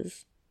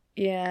boxes.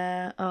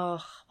 Yeah.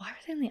 Oh, why were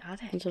they in the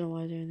attic? I don't know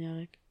why they're in the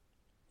attic.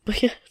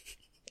 But yeah.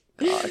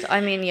 God.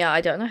 I mean, yeah,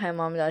 I don't know how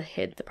mom and dad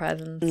hid the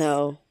presents.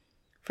 No.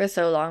 For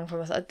so long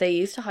from us. They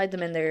used to hide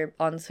them in their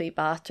ensuite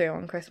bathroom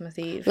on Christmas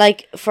Eve.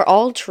 Like, for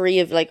all three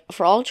of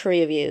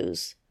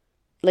yous,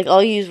 like,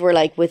 all yous were,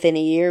 like, within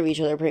a year of each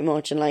other, pretty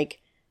much. And, like,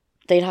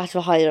 they'd have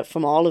to hide it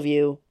from all of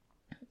you.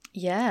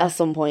 Yeah. At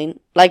some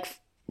point. Like,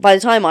 by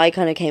the time I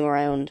kind of came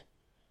around,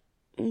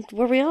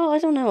 were we all? I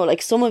don't know.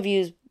 Like, some of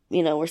yous,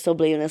 you know, were still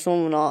believing it,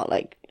 some were not.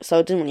 Like, so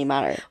it didn't really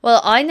matter.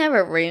 Well, I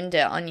never ruined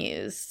it on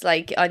yous.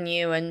 Like, on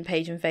you and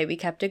Paige and Faye, we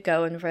kept it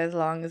going for as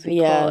long as we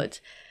could.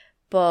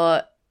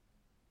 But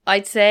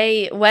I'd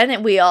say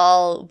when we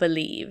all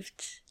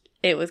believed,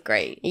 it was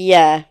great.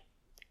 Yeah.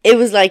 It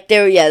was like,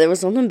 there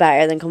was something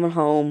better than coming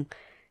home,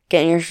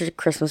 getting your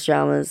Christmas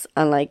pajamas,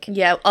 and like...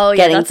 Yeah, oh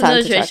yeah, that's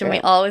another Santa tradition. We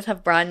out. always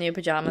have brand new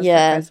pajamas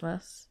for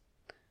Christmas.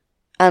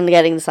 And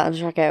getting the Santa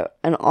track out,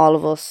 and all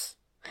of us...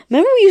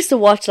 Remember we used to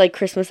watch like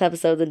Christmas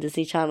episodes on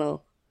Disney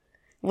Channel?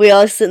 We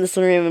all sit in the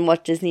sunroom and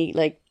watch Disney,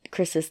 like,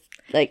 Christmas,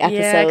 like,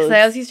 episodes. Yeah, because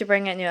I always used to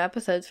bring out new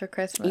episodes for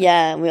Christmas.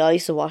 Yeah, and we all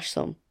used to watch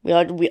them. We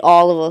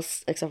all of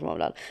us, except for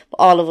mom and dad, but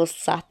all of us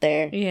sat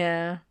there.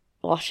 Yeah.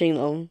 Watching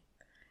them.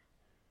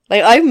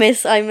 Like, I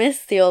miss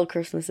the old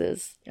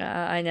Christmases.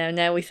 I know.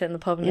 Now we sit in the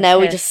pub and now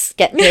we just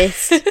get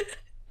pissed.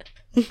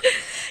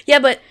 Yeah,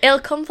 but it'll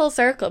come full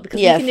circle because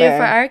we can do it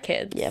for our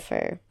kids. Yeah,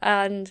 fair.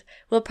 And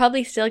we'll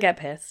probably still get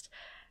pissed.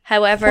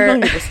 However...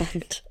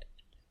 100%.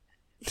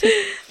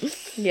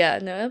 Yeah,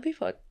 no, it'll be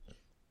fun.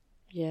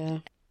 Yeah.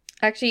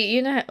 Actually,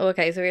 you know...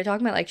 Okay, so we were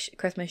talking about, like,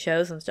 Christmas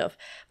shows and stuff.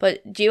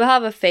 But do you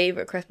have a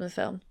favourite Christmas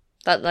film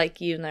that,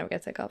 like, you never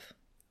get sick of?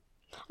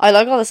 I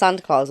like all the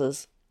Santa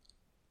Clauses.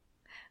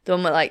 The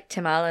one with, like,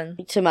 Tim Allen.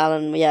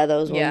 Yeah,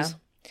 those ones. Yeah.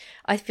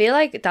 I feel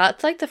like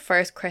that's, like, the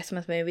first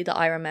Christmas movie that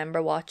I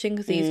remember watching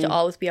because they used to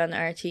always be on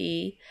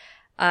RTE.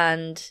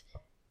 And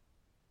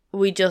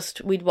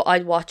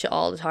I'd watch it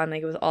all the time.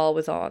 Like, it was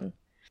always on.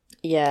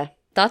 Yeah.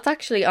 That's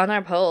actually on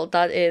our poll.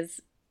 That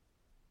is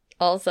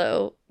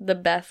also the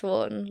best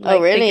one. Like,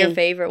 oh, really? Pick your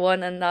favourite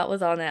one. And that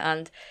was on it.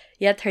 And,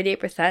 yeah,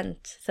 38%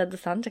 said the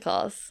Santa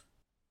Claus.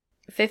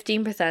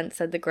 15%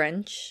 said the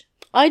Grinch.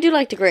 I do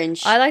like the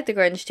Grinch. I like the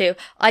Grinch too.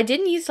 I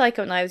didn't used to like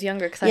it when I was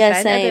younger because I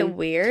found it a bit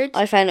weird.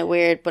 I found it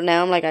weird, but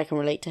now I'm like, I can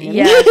relate to him.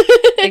 Yeah,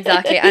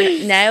 exactly.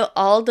 And now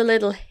all the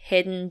little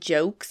hidden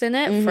jokes in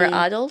it for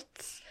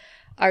adults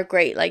are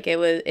great. Like,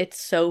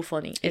 it's so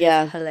funny. It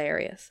is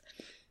hilarious.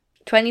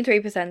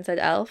 23% said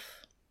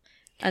Elf.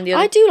 And the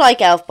other... I do like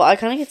Elf, but I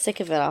kind of get sick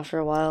of it after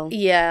a while.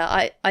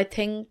 Yeah, I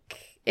think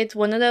it's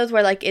one of those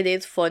where, like, it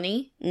is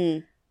funny.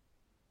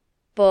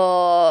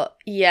 But,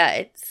 yeah,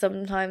 it's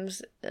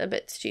sometimes a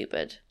bit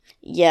stupid.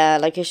 Yeah,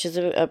 like, it's just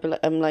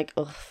I'm like,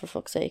 oh, for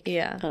fuck's sake.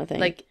 Yeah. Kind of thing.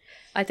 Like,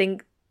 I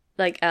think,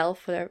 like,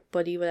 Elf,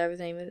 Buddy, whatever his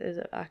name is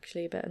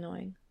actually a bit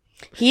annoying.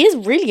 He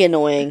is really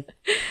annoying.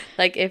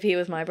 Like, if he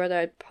was my brother,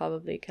 I'd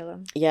probably kill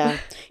him. Yeah.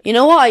 You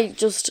know what?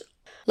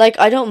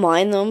 I don't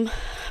mind them,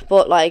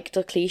 but, like,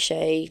 the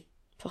cliche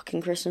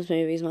fucking Christmas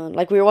movies, man.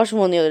 Like, we were watching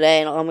one the other day,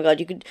 and oh my god,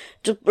 you could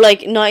just,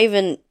 like, not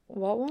even...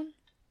 What one?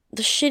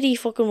 The shitty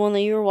fucking one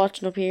that you were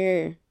watching up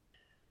here.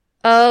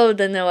 Oh,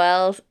 the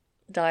Noel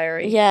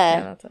Diary.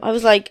 Yeah. I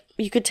was like,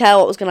 you could tell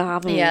what was going to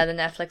happen. Yeah, the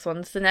Netflix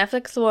ones. The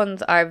Netflix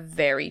ones are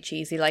very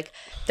cheesy. Like,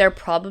 they're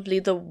probably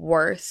the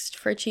worst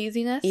for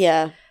cheesiness.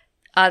 Yeah.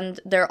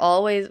 And they're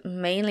always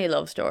mainly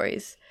love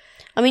stories.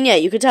 I mean, yeah,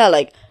 you could tell,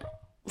 like,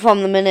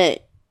 from the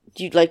minute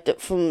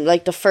from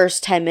the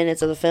first 10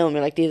 minutes of the film,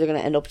 you're like, these are going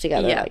to end up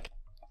together. Yeah. Like,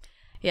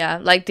 yeah,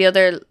 like the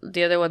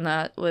other one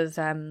that was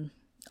on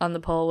the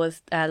poll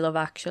was Love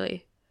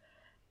Actually.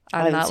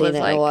 And I haven't seen it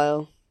in a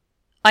while.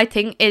 I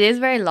think it is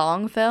a very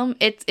long film.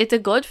 It's a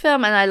good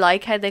film, and I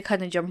like how they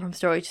kind of jump from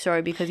story to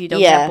story because you don't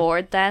get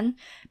bored then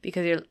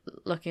because you're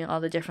looking at all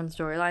the different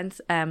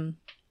storylines.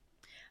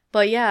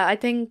 But yeah, I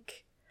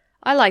think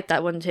I like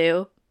that one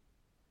too.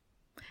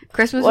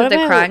 Christmas with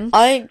the Cranks.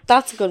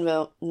 That's a good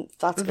film.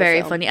 That's a very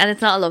film. funny, and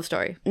it's not a love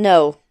story.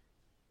 No,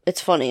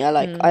 it's funny. I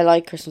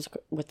like Christmas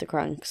with the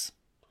Cranks.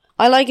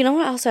 I like, you know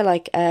what else I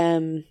like?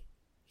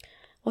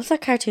 What's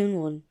that cartoon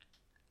one?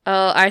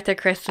 Oh, Arthur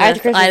Christmas.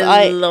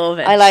 I love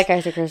it. I like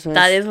Arthur Christmas.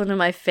 That is one of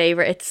my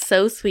favourite. It's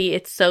so sweet.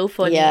 It's so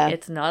funny. Yeah.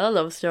 It's not a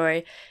love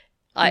story.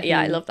 Yeah,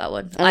 I love that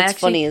one. And it's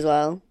funny as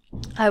well.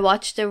 I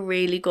watched a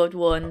really good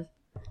one.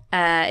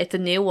 It's a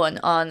new one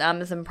on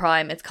Amazon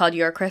Prime. It's called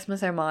Your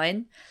Christmas or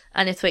Mine.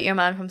 And it's with your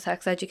man from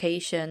Sex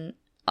Education,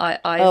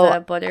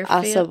 Asa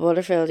Butterfield. Asa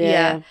Butterfield,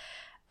 yeah.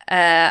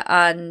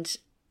 And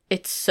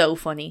it's so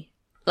funny.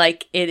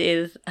 Like, it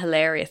is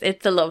hilarious.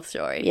 It's a love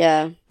story.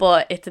 Yeah.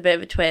 But it's a bit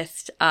of a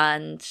twist.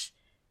 And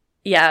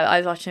yeah, I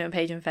was watching it with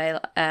Paige and Faye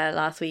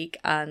last week.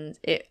 And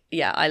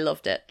I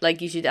loved it.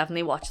 Like, you should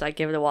definitely watch that.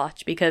 Give it a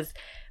watch. Because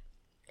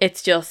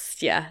it's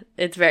just,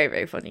 it's very,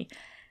 very funny.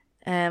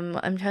 I'm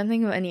trying to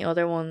think of any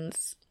other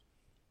ones.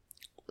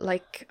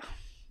 Like,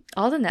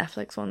 all the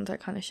Netflix ones are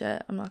kind of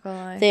shit. I'm not gonna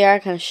lie. They are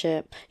kind of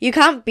shit. You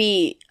can't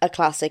beat a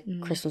classic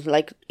Christmas,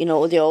 like, you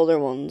know, the older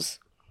ones.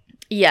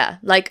 Yeah,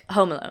 like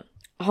Home Alone.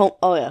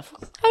 Oh yeah, I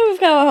forgot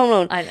about Home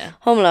Alone. I know.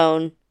 Home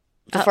Alone,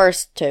 the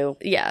first two.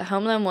 Yeah,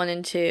 Home Alone 1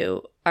 and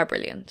 2 are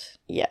brilliant.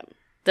 Yeah,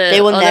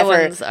 they will never.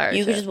 Ones are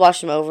you could just watch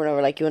them over and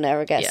over. Like, you will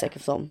never get sick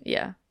of them.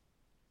 Yeah,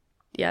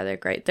 they're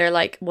great. They're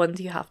like ones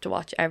you have to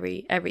watch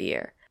every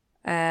year.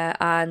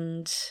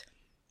 And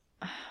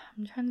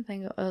I'm trying to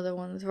think of other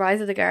ones.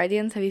 Rise of the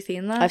Guardians. Have you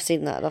seen that? I've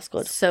seen that. That's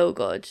good. So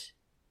good.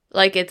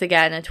 Like, it's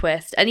again a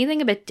twist.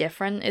 Anything a bit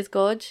different is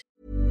good.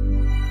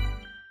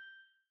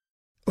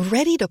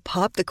 Ready to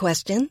pop the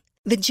question?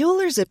 The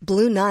jewelers at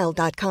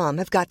BlueNile.com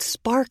have got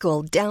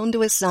sparkle down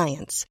to a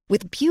science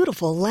with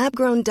beautiful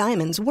lab-grown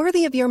diamonds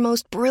worthy of your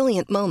most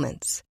brilliant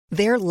moments.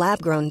 Their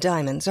lab-grown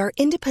diamonds are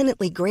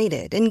independently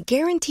graded and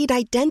guaranteed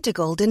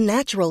identical to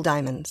natural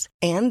diamonds,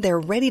 and they're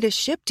ready to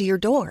ship to your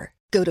door.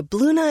 Go to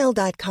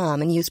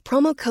BlueNile.com and use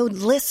promo code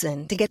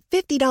LISTEN to get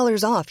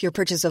 $50 off your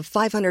purchase of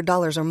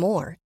 $500 or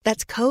more.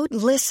 That's code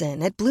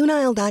LISTEN at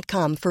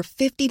BlueNile.com for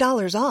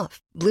 $50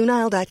 off.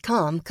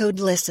 BlueNile.com, code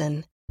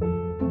LISTEN.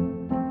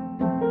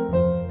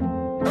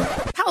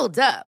 Hold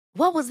up.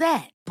 What was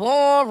that?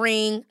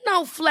 Boring.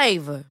 No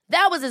flavor.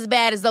 That was as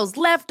bad as those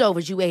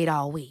leftovers you ate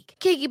all week.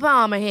 Keke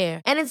Palmer here.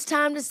 And it's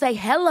time to say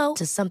hello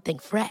to something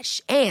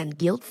fresh and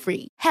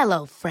guilt-free.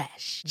 Hello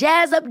Fresh.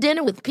 Jazz up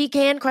dinner with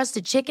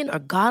pecan-crusted chicken or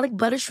garlic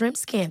butter shrimp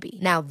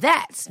scampi. Now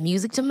that's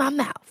music to my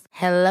mouth.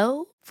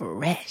 Hello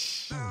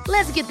Fresh.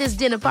 Let's get this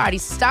dinner party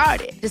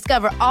started.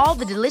 Discover all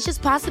the delicious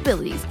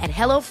possibilities at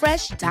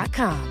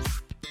HelloFresh.com.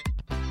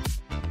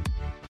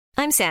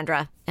 I'm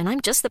Sandra, and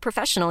I'm just the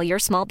professional your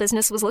small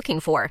business was looking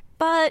for.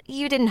 But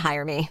you didn't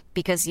hire me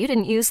because you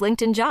didn't use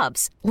LinkedIn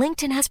Jobs.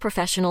 LinkedIn has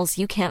professionals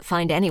you can't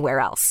find anywhere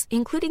else,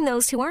 including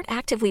those who aren't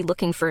actively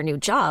looking for a new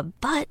job,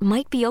 but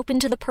might be open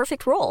to the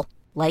perfect role,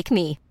 like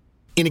me.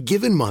 In a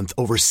given month,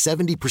 over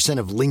 70%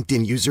 of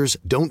LinkedIn users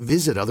don't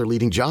visit other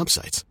leading job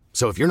sites.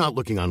 So if you're not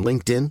looking on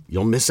LinkedIn,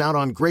 you'll miss out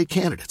on great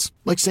candidates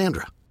like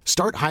Sandra.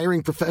 Start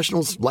hiring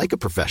professionals like a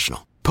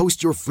professional.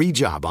 Post your free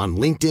job on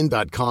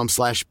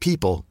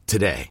linkedin.com/people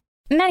today.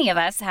 Many of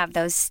us have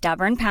those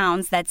stubborn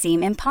pounds that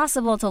seem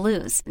impossible to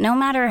lose, no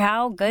matter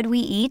how good we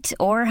eat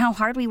or how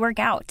hard we work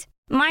out.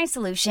 My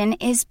solution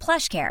is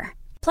PlushCare.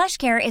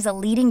 PlushCare is a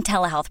leading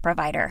telehealth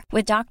provider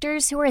with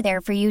doctors who are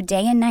there for you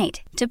day and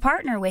night to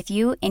partner with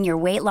you in your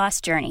weight loss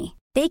journey.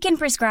 They can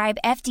prescribe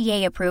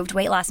FDA-approved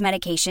weight loss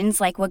medications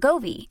like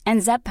Wegovy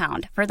and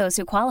Zepbound for those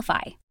who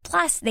qualify.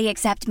 Plus, they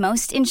accept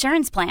most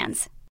insurance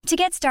plans. To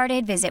get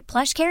started, visit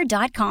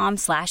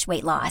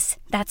plushcare.com/weightloss.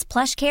 That's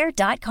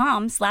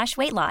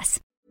plushcare.com/weightloss.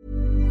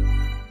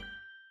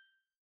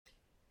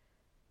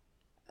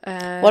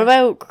 What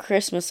about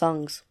Christmas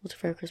songs? What's your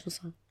favorite Christmas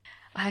song?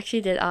 I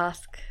actually did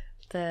ask.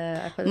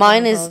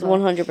 Mine is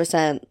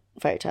 100%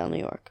 Fairy Tale New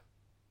York.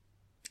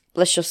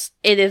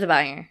 It is a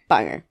banger.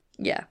 Banger.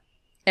 Yeah.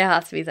 It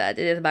has to be said.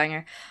 It is a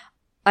banger.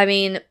 I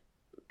mean,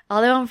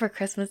 All I Want for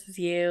Christmas Is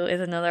You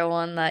is another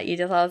one that you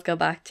just always go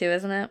back to,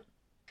 isn't it?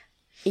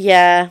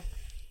 Yeah.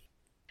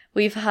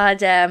 We've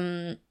had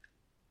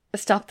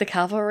Stop the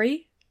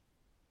Cavalry.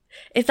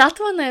 Is that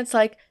the one that's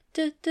like...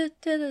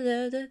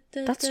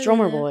 That's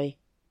Drummer Boy.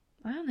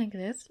 I don't think it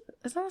is.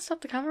 Is that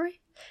Stop the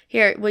Cavalry?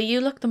 Here, will you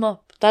look them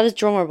up? That is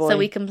Drummer Boy. So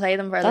we can play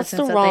them for our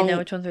listeners so they know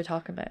which ones we're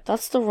talking about.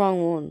 That's the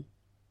wrong one.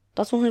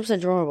 That's 100%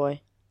 Drummer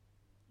Boy.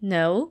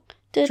 No.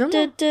 Yeah.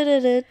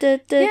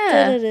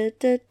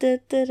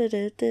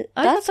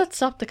 I thought that's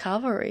Stop the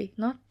Cavalry,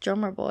 not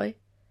Drummer Boy.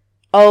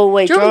 Oh,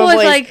 wait. Drummer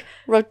Boy's like...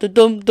 Rock the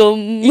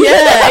dum-dum.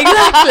 Yeah,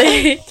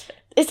 exactly.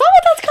 Is that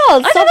what that's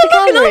called? Stop the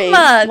Cavalry.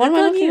 What am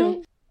I looking at?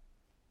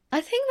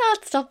 I think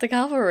that's Stop the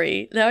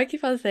Cavalry. Now I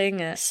keep on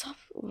saying it.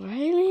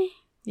 Really?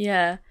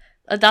 Yeah.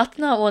 That's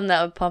not one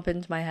that would pop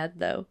into my head,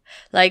 though.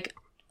 Like,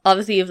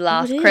 obviously you've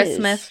Last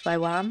Christmas by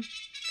Wham.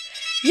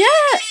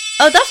 Yeah!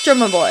 Oh, that's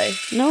Drummer Boy.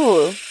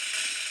 No.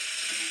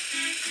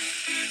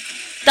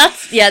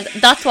 That's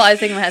what I was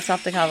thinking in my head,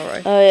 Stop the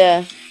Cavalry. Oh,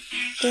 yeah.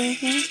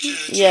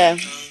 Yeah.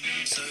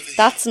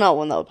 That's not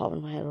one that would pop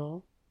into my head at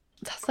all.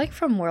 That's like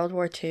from World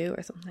War II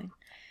or something.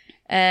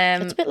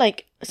 It's a bit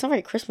like, it's not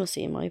very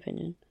Christmassy in my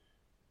opinion.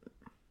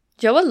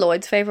 Do you know what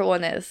Lloyd's favourite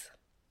one is?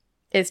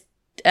 Is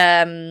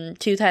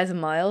 2,000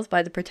 Miles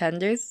by the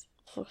Pretenders.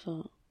 Fuck's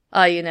that?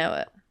 Oh, you know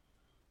it.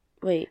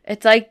 Wait.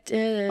 It's like...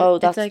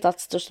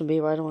 that's Justin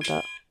Bieber. I don't want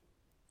that.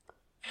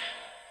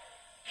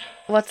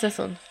 What's this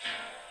one?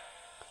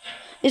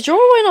 Is your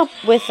one up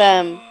with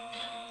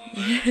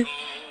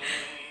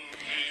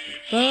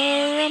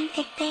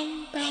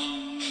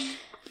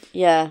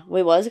Yeah.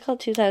 Wait, what is it called?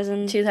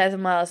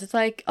 2000 miles. It's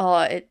like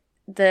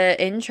the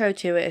intro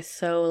to it is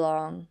so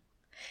long,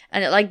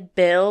 and it like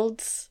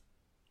builds.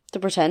 The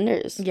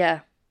Pretenders. Yeah.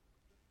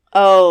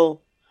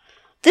 Oh,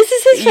 this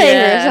is his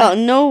favorite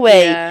song. No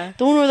way. Yeah.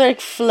 The one where they're like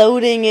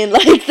floating in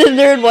like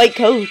they're in white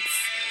coats.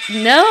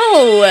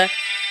 No,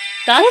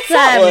 that's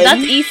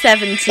that's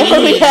E17.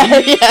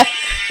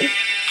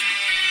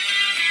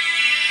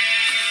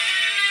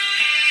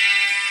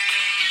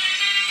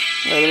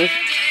 Oh yeah.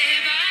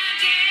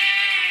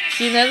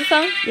 Do you know the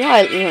song? Yeah,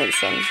 I know the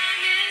song.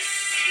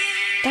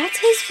 That's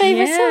his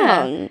favorite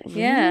song.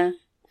 Yeah.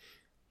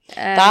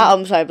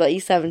 I'm sorry, but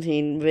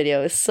E17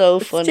 video is so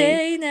funny.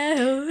 Stay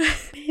now.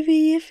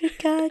 Baby, if you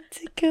got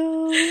to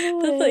go.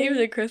 That's not even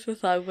a Christmas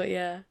song, but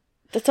yeah.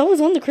 That's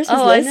always on the Christmas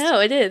list. list. I know,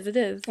 it is.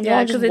 And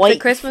Yeah, because it's a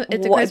Christmas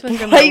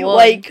bright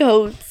white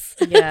coats.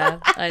 Yeah,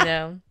 I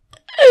know.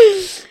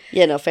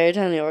 Yeah, no,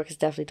 Fairytale New York is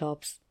definitely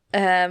tops.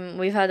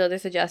 We've had other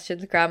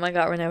suggestions. Grandma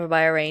got run over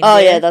by a reindeer. Oh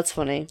yeah, that's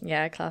funny.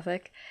 Yeah,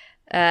 classic.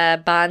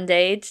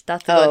 Band-Aid,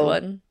 that's a good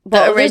one.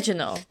 The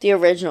original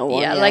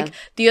one. Yeah, like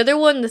the other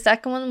one, the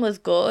second one was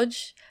good,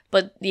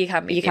 but you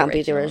can't beat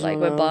the original. Like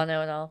with no.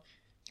 Bono and all.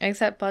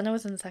 Except Bono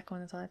was in the second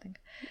one as well, I think.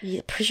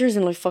 Yeah, pretty sure he's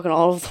in like fucking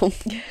all of them.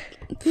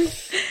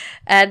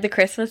 The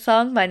Christmas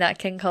song by Nat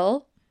King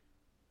Cole.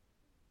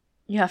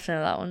 You have to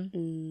know that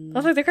one.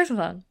 That's like the Christmas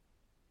song.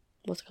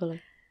 What's it called?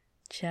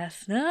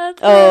 Chestnut.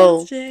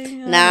 Oh,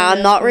 nah,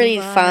 I'm not really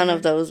a fan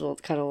of those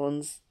kind of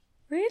ones.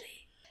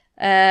 Really?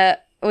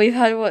 We've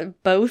had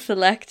what? Bo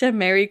Selecta,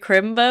 Mary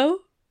Crimbo.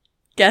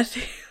 Guess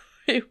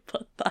who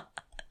put that?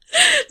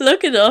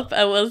 Look it up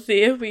and we'll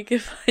see if we can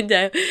find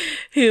out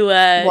who.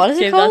 What is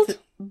it called?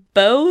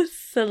 Bo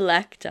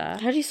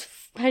Selecta. How do you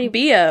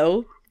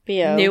B-O.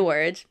 B-O. New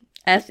word.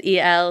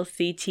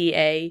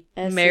 SELCTA.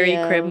 Mary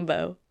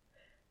Crimbo.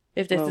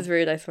 If this is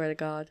rude, I swear to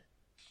God.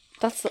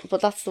 That's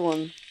the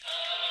one.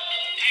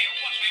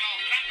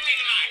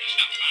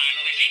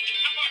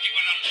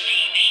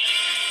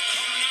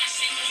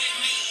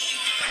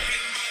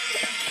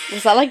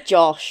 Was that like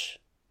Josh?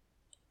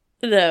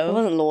 No. It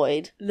wasn't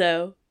Lloyd.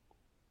 No.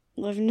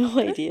 I have no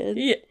idea.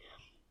 Yeah.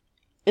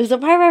 It was a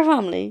part of our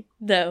family.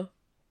 No.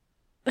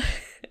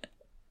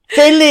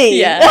 Philly!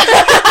 Yeah.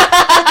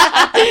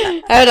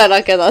 How did I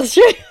not get that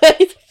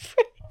straight?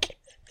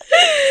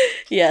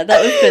 Yeah,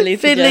 that was Philly.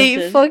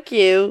 Philly, fuck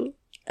you.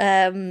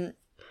 You're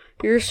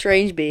a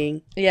strange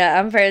being. Yeah,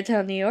 I'm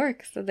Fairytale New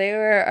York. So they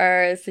were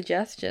our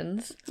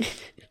suggestions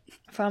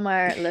from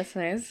our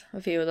listeners,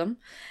 a few of them.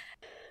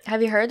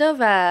 Have you heard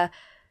of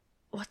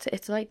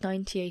it's like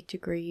 98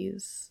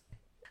 Degrees?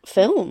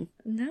 Film?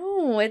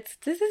 No,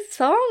 this is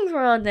songs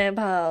we're on now,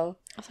 pal.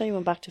 I thought you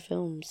went back to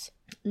films.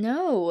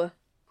 No.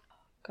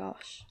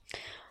 Gosh.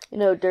 You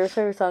know, their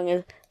favorite song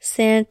is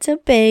Santa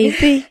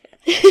Baby.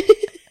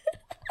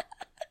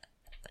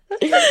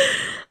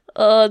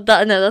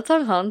 That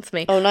song haunts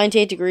me.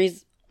 98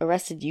 Degrees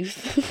Arrested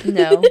Youth.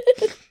 No.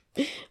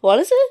 What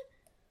is it?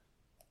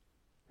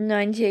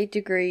 98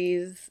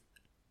 Degrees.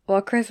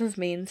 What Christmas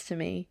means to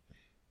me.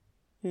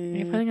 Are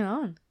you putting it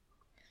on?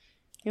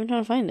 I'm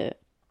trying to find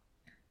it.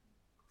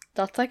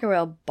 That's like a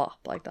real bop.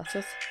 Like that's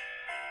just.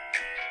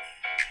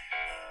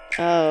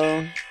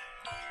 Oh.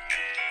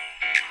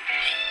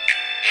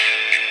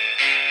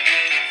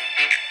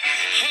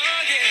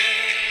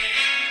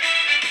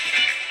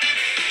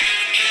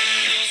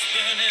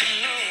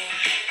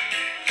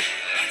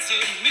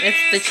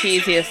 It's the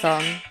cheesiest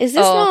song. Is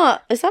this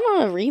not? Is that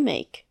not a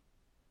remake?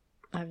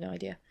 I have no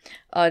idea.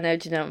 Oh no!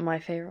 Do you know what my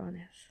favorite one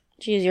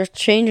is? Jeez, you're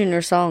changing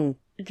your song.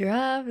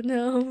 Driving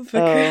home for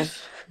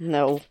Christmas.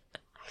 No.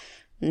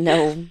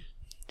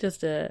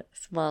 Just a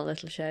small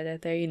little shout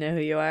out there. You know who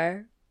you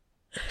are.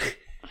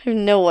 I have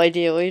no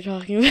idea what you're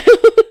talking about.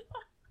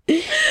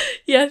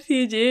 Yes,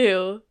 you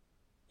do.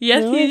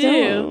 Yes, no, you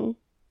do. Don't.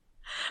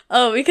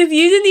 Oh, because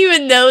you didn't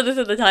even know this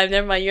at the time.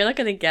 Never mind. You're not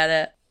gonna get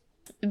it.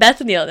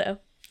 Bethany will know.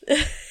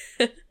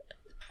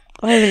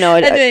 I have no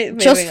idea.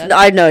 Anyway,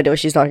 I have no idea what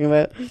she's talking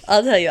about.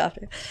 I'll tell you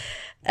after.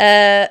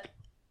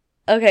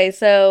 Okay,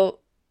 so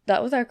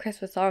that was our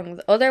Christmas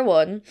songs. Other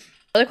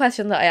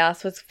question that I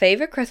asked was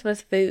favorite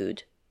Christmas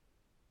food.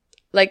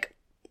 Like,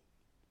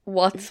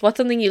 what's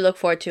something you look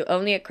forward to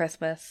only at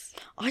Christmas?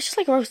 I just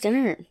like roast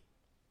dinner.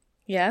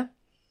 Yeah,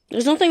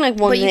 there's nothing like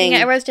one thing. But you can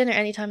get a roast dinner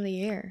any time of the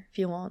year if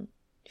you want.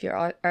 If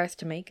you're asked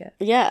to make it.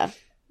 Yeah,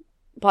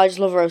 but I just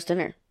love roast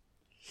dinner.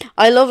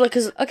 I love but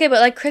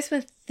like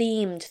Christmas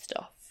themed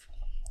stuff.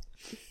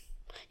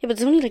 Yeah, but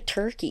it's only like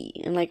turkey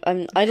and like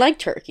I like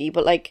turkey,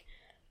 but like.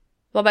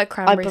 What about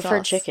cranberry sauce? I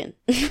prefer chicken.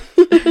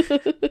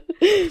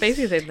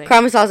 Basically the same thing.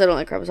 Cranberry sauce, I don't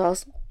like cranberry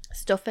sauce.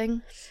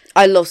 Stuffing?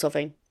 I love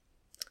stuffing.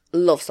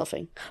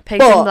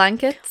 Pigs in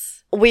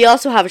blankets? We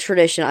also have a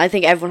tradition. I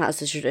think everyone has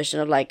this tradition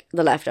of like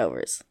the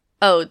leftovers.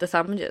 Oh, the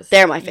sandwiches.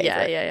 They're my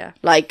favourite. Yeah.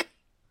 Like,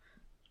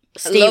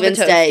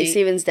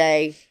 Stephen's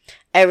Day.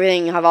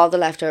 Everything, have all the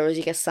leftovers.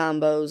 You get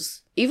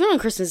Sambos. Even on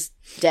Christmas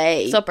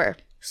Day.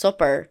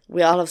 Supper.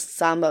 We all have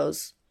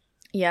Sambos.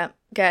 Yeah.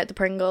 Get the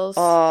Pringles.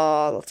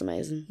 Oh, that's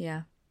amazing.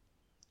 Yeah.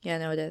 Yeah,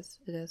 no, it is.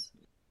 It is.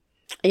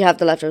 You have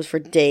the leftovers for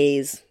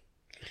days.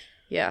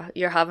 Yeah,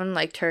 you're having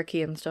like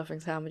turkey and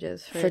stuffing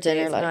sandwiches for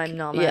dinner. Like, and I'm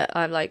not mad.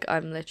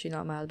 I'm literally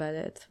not mad about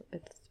it.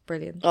 It's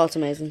brilliant. Oh, it's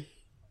amazing.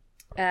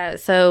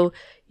 So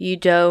you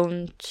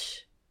don't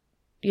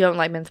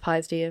like mince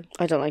pies, do you?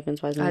 I don't like mince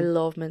pies. No. I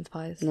love mince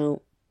pies.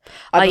 No,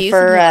 I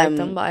prefer like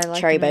them, but I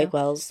like cherry them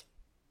bakewells.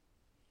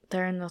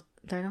 They're not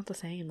the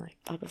same. Like,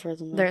 I prefer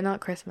them. They're not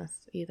Christmas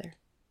either.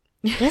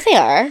 Yes, they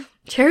are.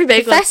 Cherry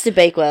bakewells. The festive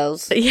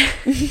bakewells. Yeah.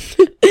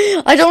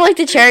 I don't like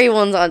the cherry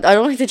ones I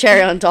don't like the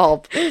cherry on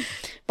top.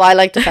 But I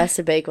like the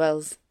festive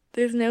bakewells.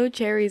 There's no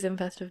cherries in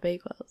festive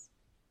bakewells.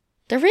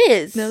 There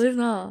is. No, there's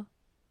not.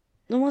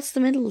 Then what's the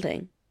middle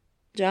thing?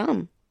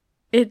 Jam.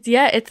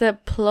 It's a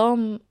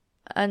plum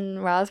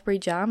and raspberry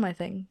jam, I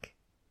think.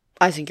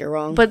 I think you're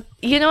wrong. But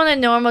you know, in a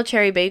normal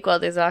cherry bakewell,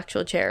 there's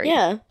actual cherry.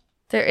 Yeah.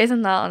 There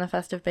isn't that on a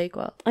festive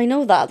bakewell. I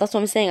know that. That's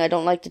what I'm saying. I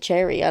don't like the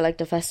cherry. I like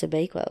the festive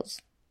bakewells.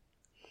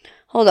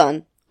 Hold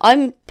on.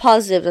 I'm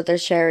positive that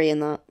there's cherry in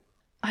that.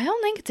 I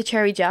don't think it's a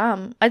cherry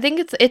jam. I think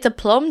it's a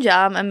plum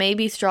jam and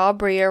maybe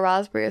strawberry or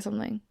raspberry or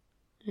something.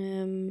 I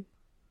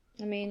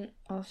mean,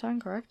 I'll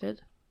stand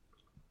corrected.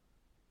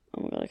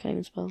 Oh my god, I can't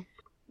even spell.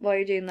 While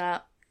you're doing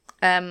that,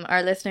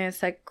 our listeners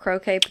said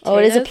croquet potatoes. Oh,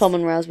 it is a plum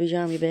and raspberry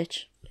jam, you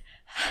bitch.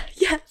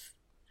 Yes.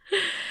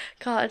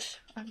 God,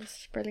 I'm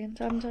just brilliant,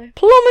 haven't I?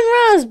 Plum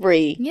and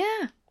raspberry?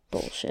 Yeah.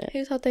 Bullshit.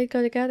 Who thought they'd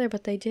go together,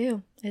 but they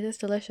do. It is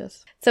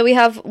delicious. So we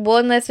have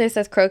one listener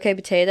says croquet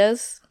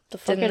potatoes. The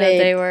fuck Didn't are know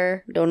they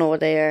were don't know what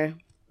they are.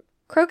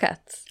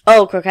 croquettes.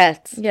 Oh,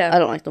 croquettes. Yeah. I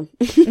don't like them.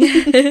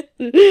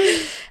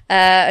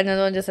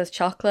 Another one just says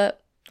chocolate.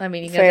 I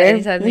mean, you can get it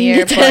any time of the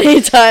year. But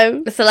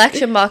anytime. the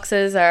selection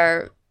boxes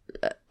are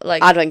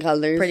like advent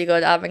calendars. Pretty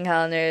good advent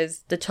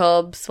calendars. The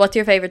tubs. What's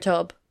your favourite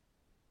tub?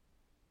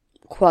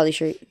 Quality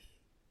Street.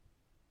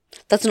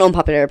 That's an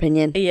unpopular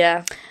opinion.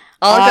 Yeah.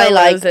 I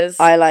like roses.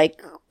 I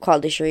like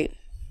Quality Street.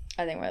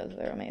 I think roses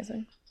are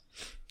amazing.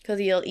 Because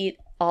you'll eat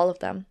all of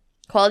them.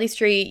 Quality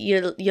Street,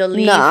 you'll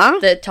leave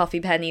the toffee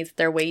pennies.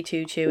 They're way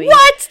too chewy.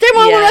 What? They're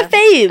one of my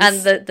faves.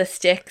 And the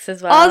sticks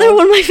as well. Oh, they're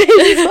one of my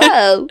faves as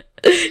well.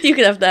 You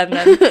can have them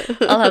then.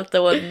 I'll have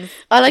the ones.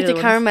 I like the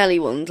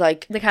caramelly ones.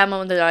 Like the caramel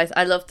ones are nice.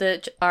 I love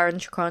the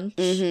orange crunch.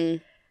 Mm-hmm.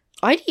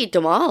 I'd eat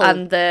them all.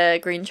 And the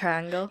green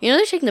triangle. You know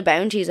they're taking the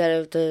bounties out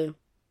of the...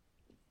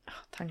 Oh,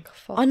 thank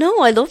fuck. I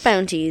know, I love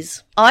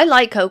bounties. I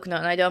like coconut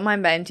and I don't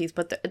mind bounties,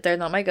 but they're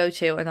not my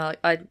go-to and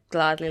I'd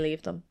gladly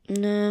leave them.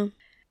 No.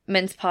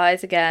 Mince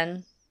pies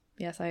again.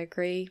 Yes, I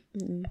agree.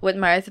 With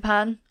marzipan.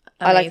 Amazing.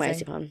 I like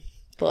marzipan.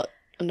 But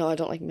no, I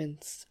don't like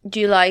mince.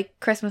 Do you like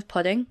Christmas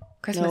pudding?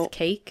 Christmas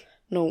cake?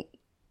 No.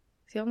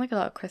 So you don't like a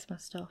lot of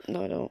Christmas stuff?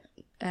 No, I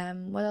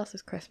don't. What else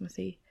is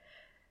Christmassy?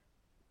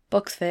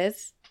 Bucks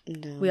Fizz.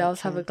 No. We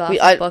always have a glass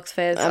of Bucks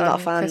Fizz. I'm not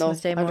a fan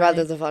Christmas though. I'd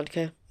rather the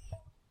vodka.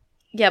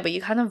 Yeah, but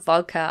you can't have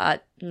vodka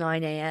at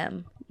 9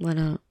 a.m. Why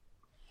not?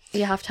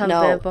 You have to have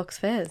the Bucks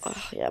Fizz.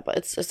 Oh, yeah, but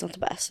it's not the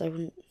best. I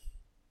wouldn't.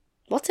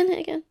 What's in it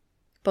again?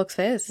 Bucks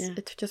Fizz. Yeah.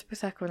 It's just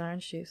Prosecco and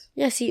orange juice.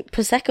 Yeah, see,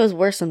 Prosecco is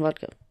worse than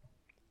vodka.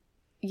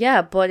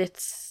 Yeah, but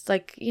it's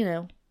like, you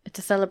know, it's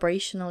a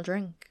celebrational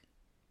drink.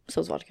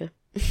 So's vodka.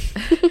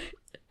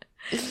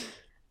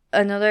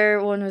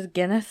 Another one was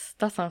Guinness.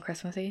 That's not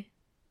Christmassy.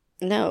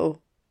 No.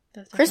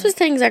 Christmas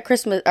things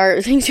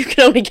are things you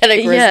can only get at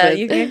Christmas. Yeah,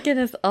 you can get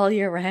Guinness all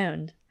year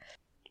round.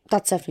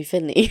 That's definitely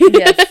Finley.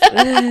 Yes.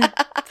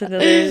 It's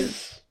another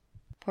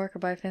Porker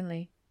by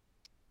Finley.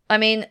 I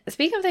mean,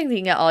 speaking of things you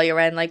can get all year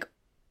round, like,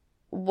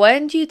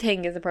 when do you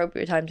think is the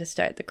appropriate time to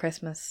start the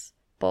Christmas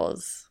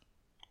buzz?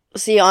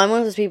 See, I'm one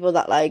of those people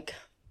that, like,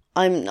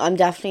 I'm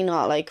definitely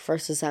not, like,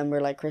 1st December,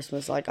 like,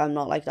 Christmas. Like, I'm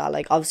not like that.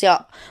 Like, obviously,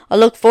 I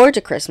look forward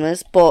to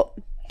Christmas, but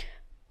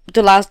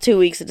the last 2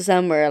 weeks of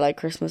December are, like,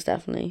 Christmas,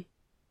 definitely.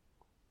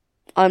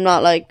 I'm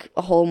not, like,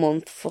 a whole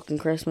month fucking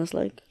Christmas,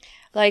 like.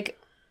 Like,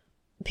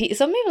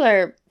 some people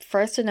are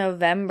 1st of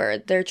November,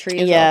 their tree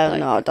is yeah, up. Like,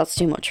 no, that's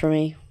too much for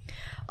me.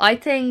 I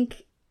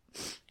think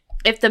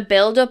if the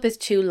build-up is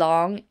too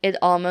long, it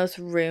almost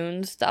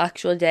ruins the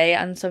actual day,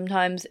 and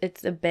sometimes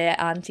it's a bit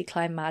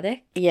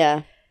anticlimactic.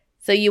 Yeah.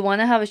 So you want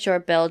to have a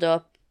short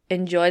build-up,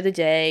 enjoy the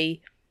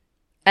day,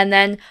 and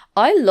then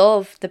I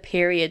love the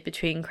period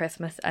between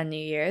Christmas and New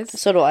Year's.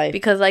 So do I.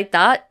 Because, like,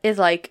 that is,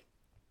 like,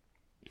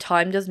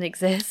 time doesn't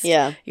exist.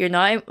 Yeah. You're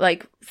not,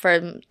 like,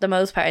 for the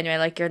most part anyway,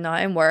 like, you're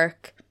not in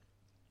work.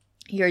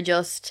 You're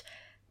just,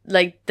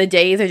 like, the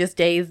days are just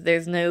days.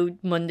 There's no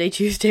Monday,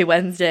 Tuesday,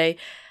 Wednesday.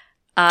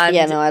 And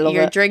yeah, no, I love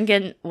you're it.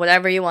 drinking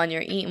whatever you want,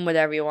 you're eating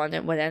whatever you want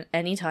at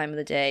any time of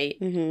the day,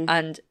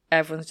 and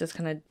everyone's just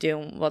kind of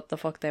doing what the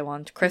fuck they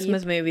want.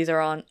 Christmas movies are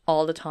on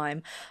all the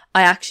time.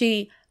 I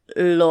actually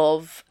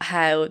love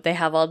how they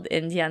have all the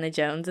Indiana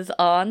Joneses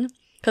on,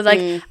 because,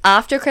 like,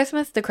 after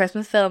Christmas, the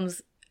Christmas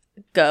films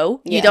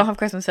go. Yeah. You don't have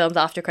Christmas films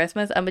after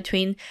Christmas, and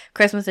between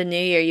Christmas and New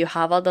Year you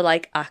have all the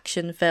like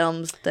action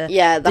films, the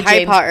Harry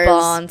James Potters.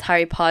 Bonds,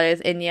 Harry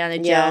Potters, Indiana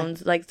Yeah.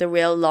 Jones, like the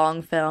real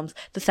long films.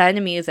 The Sound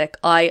of Music,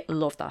 I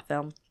love that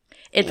film.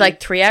 It's like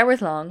 3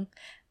 hours long,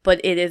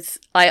 but it is,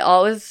 I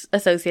always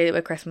associate it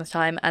with Christmas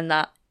time and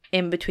that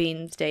in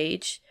between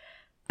stage.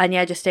 And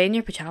yeah, just stay in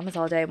your pajamas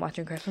all day and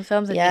watching Christmas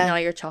films and eating all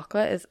your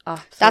chocolate is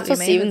absolutely That's what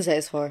amazing. Stephen's Day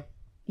is for.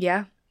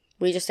 Yeah.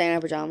 We just stay in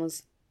our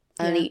pajamas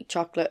and eat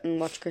chocolate and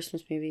watch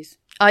Christmas movies.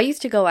 I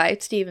used to go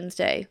out Stephen's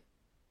Day.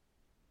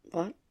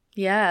 What?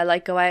 Yeah,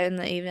 like go out in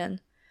the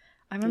evening.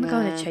 I remember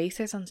going to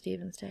Chasers on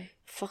Stephen's Day.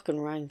 Fucking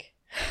rank.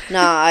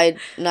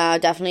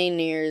 Definitely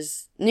New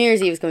Year's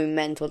Eve is going to be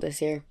mental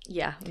this year.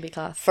 Yeah, it'll be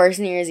class. First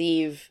New Year's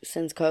Eve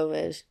since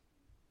COVID.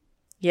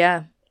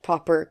 Yeah.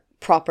 Proper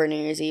New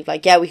Year's Eve.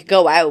 Like, yeah, we could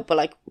go out, but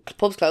like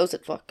pubs closed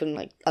at fucking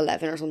like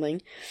 11 or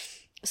something.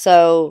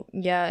 So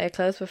yeah, it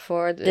closed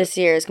before this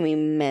year is gonna be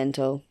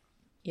mental.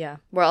 Yeah,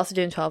 we're also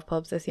doing 12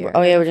 pubs this year.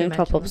 Oh yeah, we're doing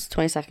 12 pubs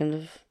 22nd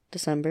of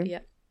December. Yeah,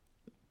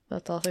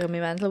 that's also gonna be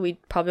mental. We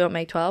probably won't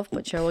make 12,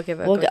 but sure, we'll give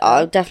it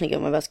I'll definitely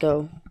give it my best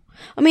go.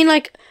 I mean,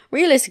 like,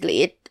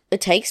 realistically,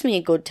 it takes me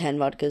a good 10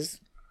 vodkas.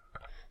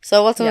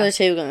 So what's another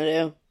 2 gonna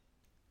do?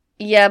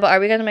 Yeah, but are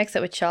we gonna mix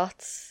it with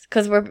shots?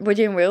 Because we're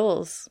doing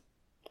rules.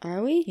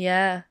 Are we?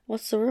 Yeah.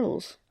 What's the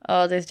rules?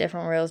 Oh, there's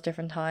different rules,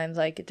 different times.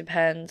 Like, it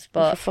depends.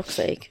 But for fuck's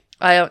sake,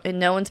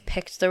 no one's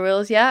picked the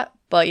rules yet.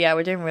 But yeah,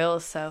 we're doing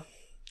rules. So,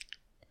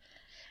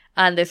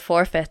 and there's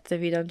forfeits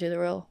if you don't do the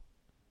rule.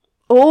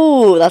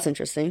 Oh, that's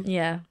interesting.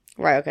 Yeah.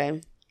 Right. Okay.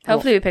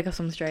 Hopefully we pick up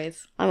some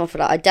strays. I'm up for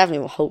that. I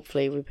definitely will.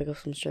 Hopefully we pick up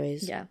some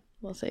strays. Yeah,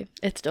 we'll see.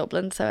 It's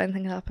Dublin, so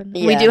anything can happen.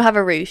 Yeah. We do have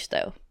a route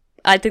though.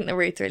 I think the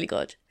route's really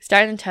good.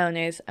 Starting in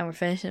Toners and we're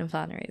finishing in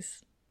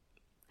Flannery's.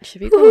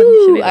 Should be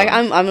good.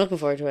 I'm looking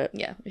forward to it.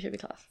 Yeah, it should be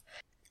class.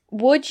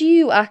 Would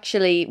you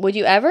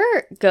ever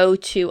go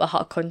to a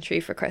hot country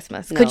for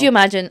Christmas? No. Could you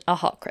imagine a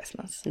hot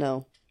Christmas?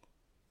 No.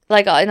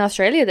 Like in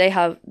Australia, they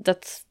have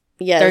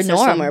their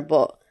norm. Somewhere,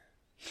 but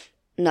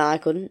no, I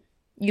couldn't.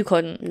 You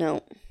couldn't.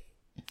 No.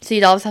 So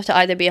you'd always have to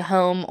either be at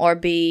home or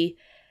be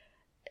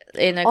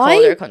in a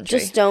colder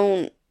country.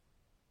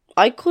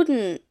 I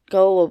couldn't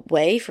go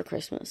away for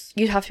Christmas.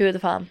 You'd have to be with the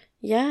fam.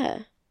 Yeah.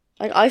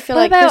 Like, I feel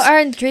what like... What about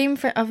our dream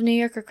of New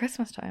York or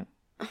Christmas time?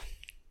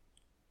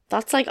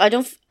 That's like, I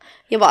don't...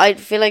 Yeah, but I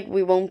feel like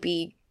we won't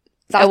be...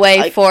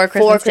 away for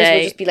Christmas Day.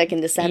 Will just be like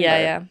in December. Yeah,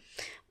 yeah.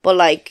 But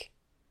like,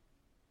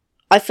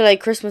 I feel like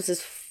Christmas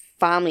is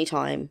family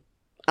time.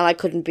 And I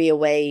couldn't be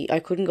away. I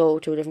couldn't go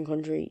to a different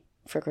country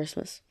for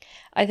Christmas.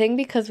 I think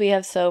because we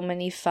have so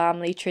many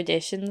family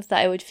traditions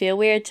that it would feel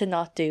weird to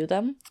not do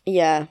them.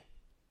 Yeah.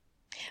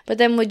 But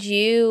then would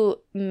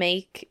you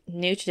make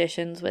new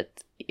traditions with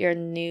your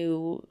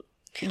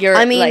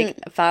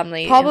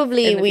family?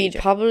 Probably, we'd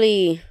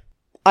probably,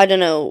 I don't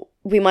know,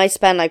 we might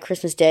spend like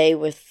Christmas Day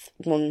with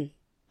one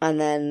and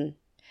then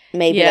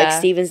maybe like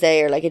Stephen's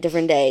Day or like a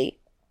different day,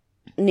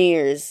 New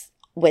Year's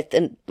with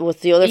the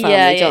other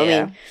family, do you know what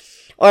I mean?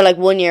 Or like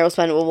 1 year we'll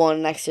spend it with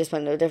one, next year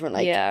spend it with a different,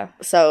 like,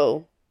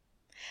 so.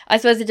 I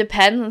suppose it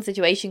depends on the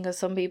situation because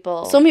some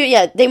people,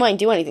 they mightn't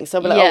do anything, so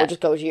they'll be like, we'll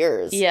just go to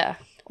yours. Yeah.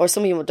 Or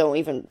some people don't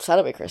even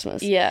celebrate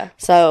Christmas. Yeah.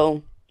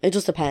 So, it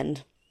just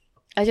depends.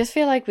 I just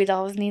feel like we'd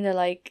always need to,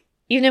 like,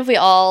 even if we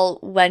all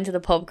went to the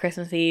pub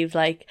Christmas Eve,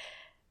 like,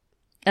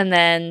 and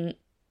then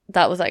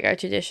that was, like, our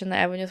tradition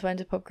that everyone just went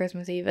to pub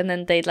Christmas Eve, and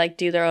then they'd, like,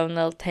 do their own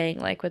little thing,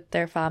 like, with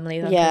their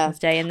families on Christmas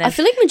Day, and then I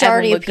feel like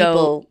majority of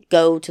people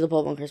go to the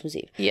pub on Christmas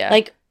Eve. Yeah.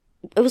 Like,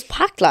 it was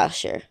packed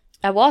last year.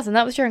 It was, and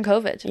that was during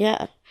COVID.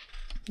 Yeah.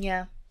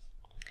 Yeah.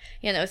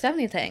 Yeah, no, it's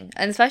definitely a thing.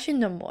 And especially in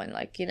number one,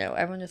 like, you know,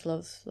 everyone just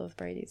loves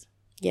Brady's.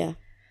 Yeah.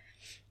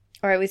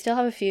 All right, we still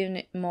have a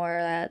few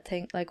more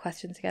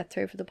questions to get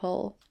through for the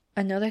poll.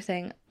 Another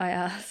thing I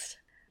asked,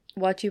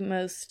 what do you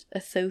most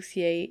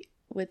associate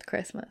with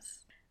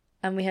Christmas?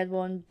 And we had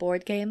one,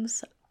 board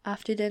games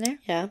after dinner.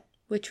 Yeah.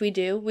 Which we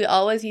do. We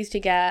always used to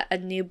get a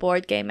new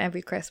board game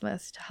every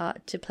Christmas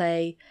to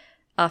play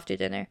after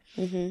dinner.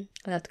 Mm-hmm. And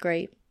that's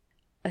great.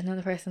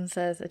 Another person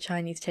says a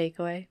Chinese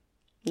takeaway.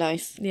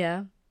 Nice.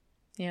 Yeah.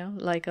 You know,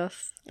 like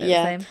us.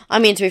 Yeah. I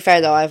mean, to be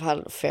fair though, I've had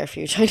a fair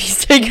few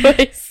Chinese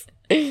takeaways.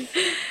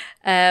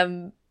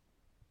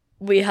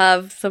 We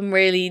have some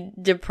really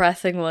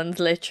depressing ones,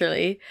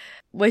 literally,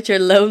 which are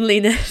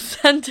loneliness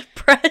and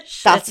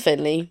depression. That's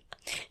Finley.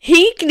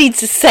 He needs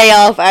to say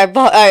off our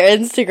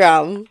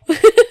Instagram.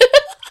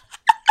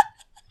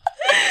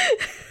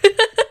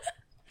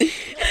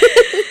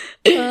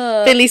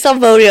 Finley, stop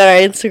voting on our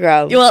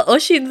Instagram. Well,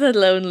 Oisin said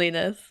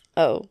loneliness.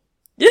 Oh.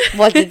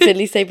 What did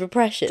Finley say?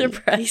 Depression.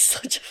 Depression. He's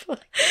such a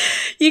fuck.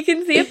 You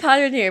can see a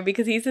pattern here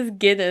because he says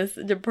Guinness,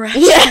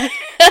 depression. Yeah.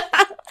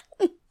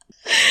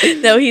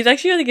 No, he's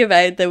actually going to give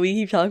out that we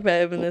keep talking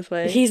about him in this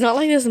way. He's not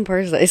like this in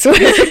person, I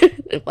swear.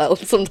 Well,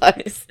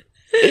 sometimes.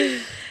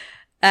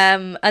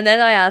 And then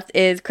I asked,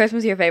 is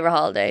Christmas your favourite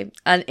holiday?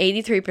 And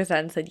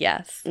 83% said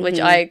yes, which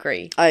I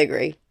agree. I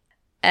agree.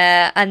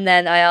 And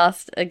then I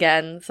asked,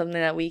 again,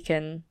 something that we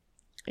can,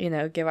 you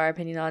know, give our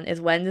opinion on, is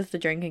when does the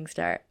drinking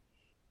start?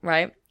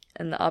 Right?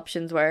 And the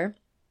options were,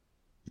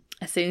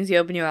 as soon as you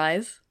open your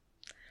eyes,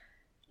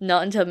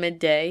 not until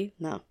midday,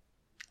 No,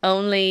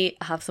 only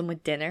have some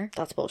with dinner,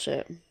 that's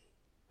bullshit.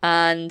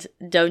 and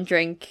don't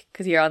drink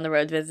because you're on the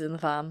road visiting the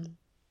fam.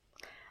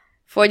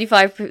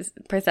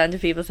 45%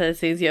 of people said as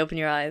soon as you open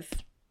your eyes,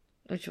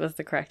 which was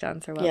the correct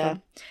answer. Well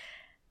done.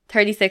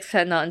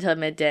 36% not until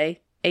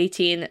midday.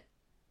 18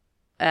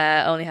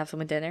 only have some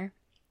with dinner.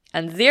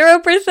 And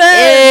 0%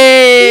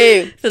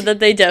 so that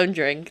they don't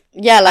drink.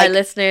 Yeah, like our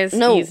listeners,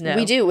 no, you know.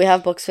 we do. We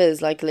have Bucks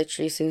Fizz like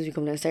literally as soon as we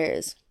come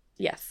downstairs.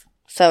 Yes.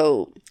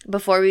 So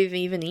before we've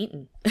even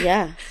eaten.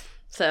 yeah,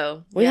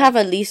 So we have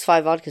at least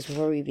 5 vodkas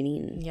before we've been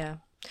eaten. Yeah,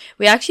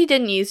 we actually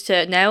didn't used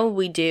to. Now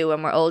we do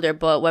when we're older.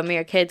 But when we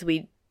were kids,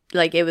 we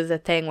like it was a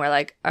thing where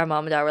like our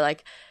mom and dad were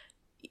like,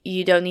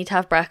 you don't need to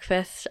have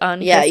breakfast on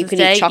Christmas you can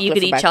Day. eat chocolate You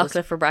could for eat breakfast.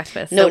 chocolate for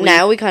breakfast. No, So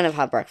now we kind of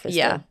have breakfast.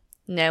 yeah. Though.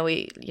 Now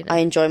we, you know, I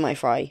enjoy my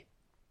fry.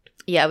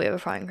 yeah, we have a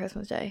fry on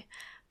Christmas Day,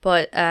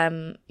 but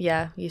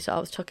yeah, you used to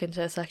always tuck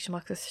into selection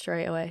boxes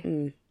straight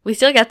away. We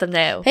still get them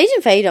now. Paige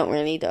and Faye don't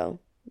really though.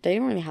 They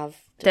don't really have.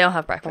 They don't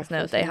have breakfast. No,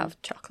 breakfast, they no.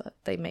 have chocolate.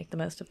 They make the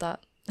most of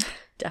that.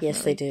 Definitely.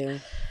 Yes, they do.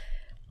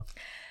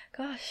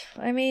 Gosh,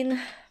 I mean,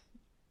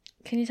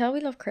 can you tell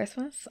we love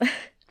Christmas?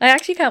 I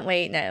actually can't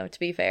wait now, to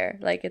be fair.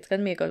 Like, it's going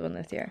to be a good one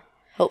this year.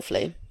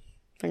 Hopefully,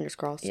 fingers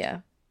crossed. Yeah.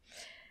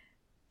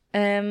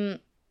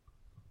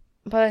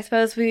 But I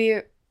suppose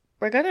we're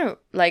gonna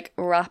like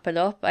wrap it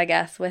up, I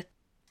guess, with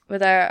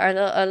our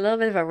a little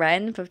bit of a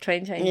roundup of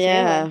 2022.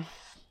 Yeah.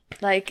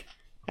 Like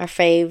Our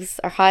faves,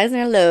 our highs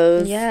and our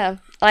lows. yeah,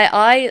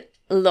 I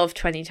love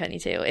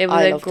 2022. It was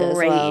I a loved it as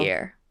great well.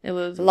 year. It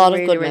was A lot of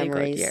really, good really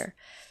memories. good year.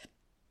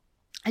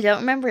 I don't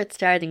remember it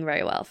starting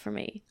very well for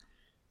me.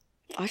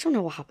 I don't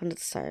know what happened at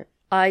the start.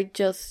 I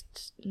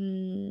just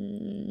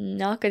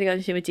not going to go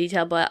into too much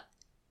detail, but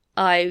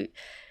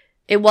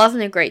it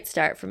wasn't a great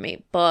start for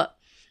me, but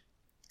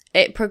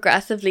it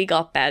progressively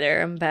got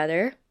better and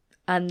better,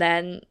 and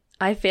then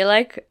I feel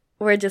like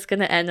we're just going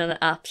to end on an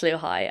absolute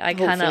high. I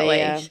cannot Hopefully, wait.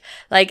 yeah.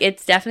 Like,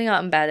 it's definitely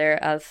gotten better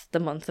as the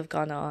months have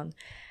gone on.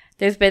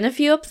 There's been a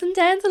few ups and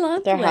downs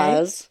along There the way.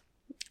 has.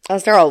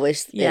 As there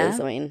always Yeah. is.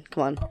 I mean,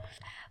 come on.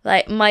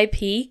 Like, my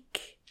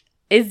peak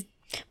is,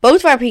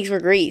 Both of our peaks were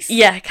Greece.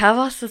 yeah,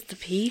 Kavos was the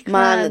peak,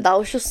 Man, that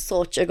was just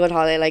such a good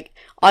holiday. Like,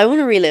 I want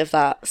to relive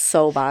that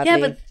so badly. yeah,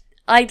 but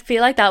I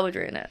feel like that would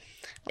ruin it.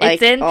 Like,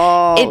 It's in,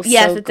 oh,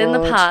 yes, so it's in the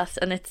good. past,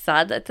 and it's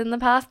sad that it's in the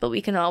past, but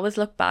we can always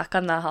look back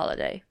on that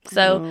holiday.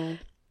 So,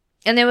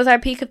 and it was our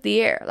peak of the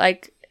year.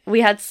 Like,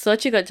 we had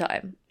such a good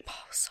time. Oh,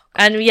 so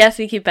And yes,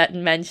 we keep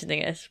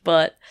mentioning it,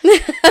 but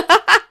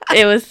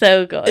it was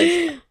so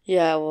good.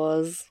 yeah, it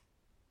was.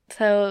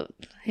 So,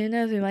 who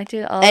knows, we might do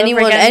it all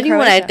Anyone over again in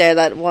Croatia. out there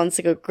that wants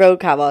to go grow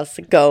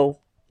Kavos, go.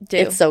 Do.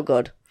 It's so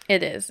good.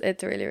 It is.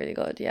 It's really, really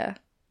good, yeah.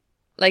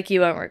 Like,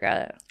 you won't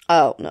regret it.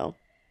 Oh, no.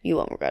 You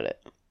won't regret it.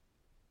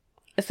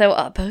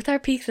 So, both our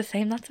peaks the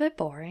same. That's a bit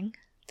boring.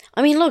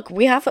 I mean, look,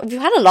 we've had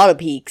a lot of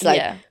peaks. Like,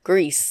 Yeah.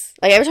 Greece.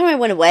 Like, every time I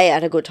went away, I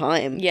had a good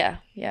time. Yeah,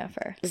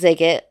 fair. It's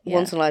like it. Yeah.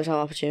 Once in a lifetime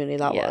opportunity,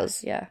 that Yeah,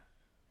 was. Yeah.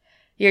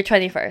 You're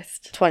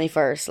 21st.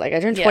 21st. Like, I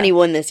turned Yeah.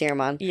 21 this year,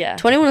 man. Yeah.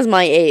 21 is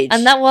my age.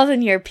 And that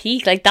wasn't your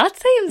peak. Like, that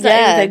seems like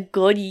Yeah. it was a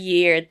good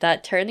year,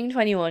 that turning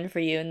 21 for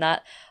you, and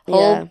that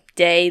whole Yeah.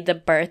 day, the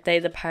birthday,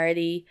 the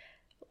party,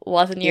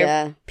 wasn't your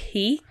Yeah.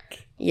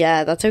 peak.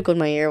 Yeah, that's how good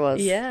my year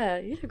was. Yeah,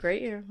 you had a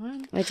great year.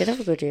 Man. I did have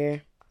a good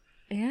year.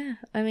 Yeah,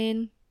 I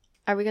mean,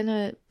 are we going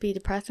to be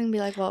depressing and be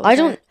like, what was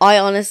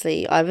I've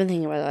been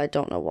thinking about it. I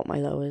don't know what my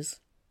low is.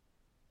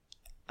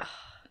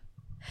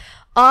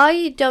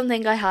 I don't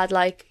think I had,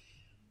 like,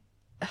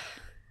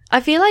 I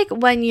feel like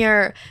when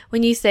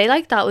you say,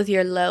 like, that was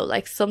your low,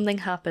 like, something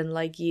happened,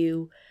 like,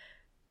 you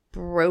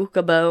broke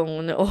a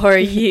bone, or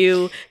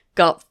you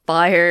got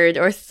fired,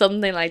 or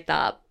something like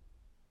that.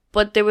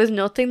 But there was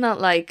nothing that,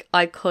 like,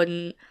 I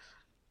couldn't,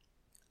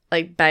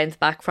 like, bounce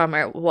back from,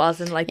 or it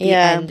wasn't, like, the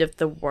Yeah. end of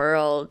the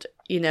world.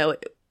 You know,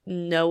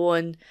 no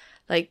one,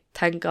 like,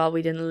 thank God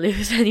we didn't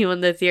lose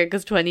anyone this year,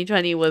 because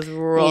 2020 was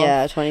rough.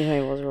 Yeah,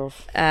 2020 was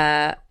rough.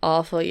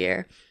 Awful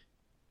year.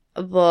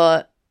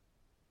 But,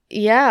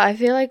 yeah, I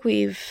feel like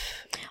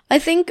I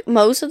think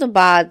most of the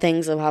bad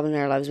things that have happened in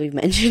our lives we've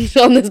mentioned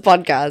on this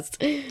podcast.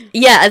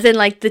 yeah, as in,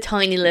 like, the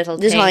tiny little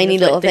things. tiny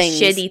little like, things.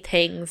 The shitty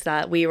things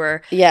that we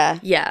were, Yeah.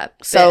 yeah.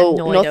 So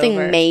annoyed nothing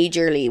over.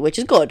 majorly, which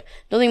is good.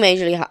 Nothing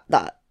majorly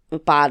that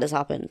bad has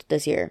happened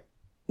this year.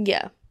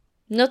 Yeah.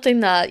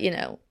 Nothing that, you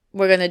know,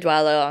 we're going to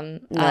dwell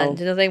on. No.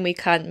 And nothing we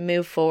can't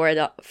move forward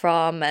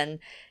from. And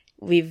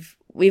we've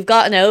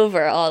gotten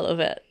over all of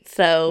it.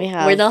 So We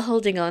have. we're not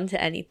holding on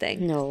to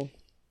anything. No.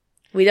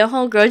 We don't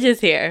hold grudges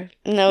here.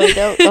 No, we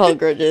don't hold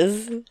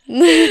grudges.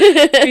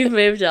 We've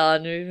moved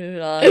on.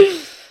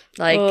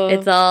 Like, Oh.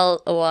 it's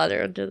all a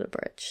water under the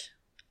bridge.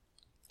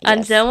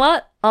 And Yes. you know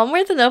what?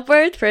 Onwards and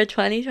upwards for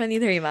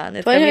 2023, man.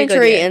 It's going to be a good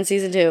 2023 year. and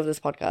season 2 of this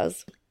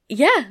podcast.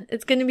 Yeah,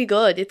 it's going to be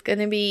good. It's going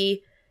to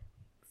be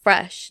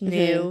fresh, Mm-hmm.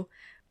 new.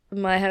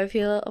 Might have a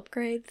few little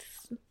upgrades.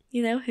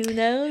 You know, who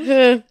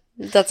knows?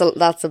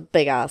 That's a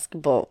big ask,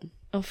 but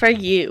Well, for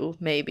you,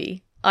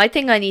 maybe. I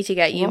think I need to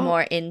get you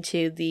more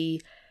into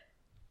the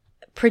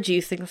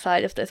producing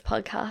side of this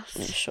podcast.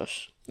 Yeah,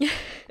 shush.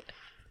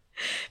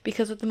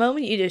 Because at the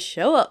moment you just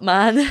show up,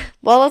 man.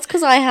 Well, that's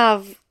because I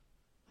have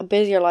a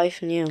busier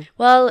life than you.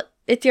 Well,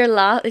 it's your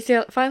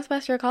final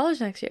semester of college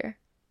next year.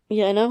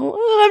 Yeah, I know.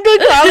 I'm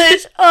doing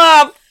college.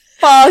 Oh,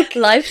 fuck.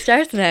 Life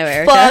starts now,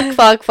 Erica.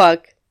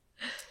 Fuck.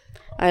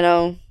 I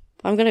know.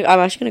 I'm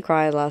actually gonna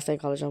cry the last day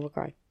of college. I'm gonna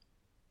cry.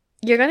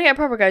 You're gonna get a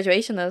proper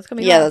graduation though. It's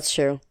gonna be yeah, hard. that's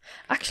true.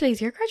 Actually,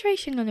 is your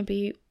graduation gonna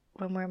be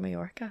when we're in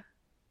Mallorca?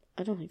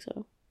 I don't think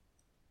so.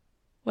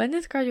 When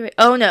is graduate?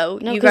 Oh no,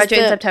 you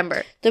graduate in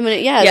September. The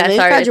minute,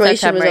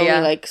 graduation was only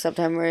like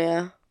September.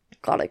 Yeah.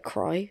 God, I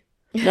cry.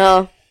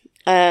 No,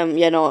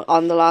 no.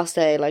 On the last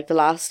day, like the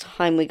last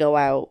time we go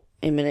out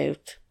in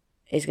Maynooth,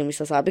 is gonna be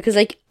so sad because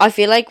like I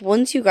feel like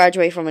once you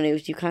graduate from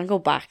Maynooth, you can't go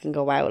back and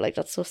go out. Like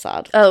that's so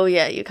sad. Oh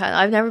yeah, you can.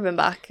 I've never been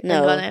back and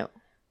gone out.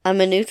 And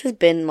Maynooth has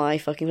been my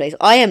fucking place.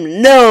 I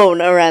am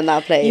known around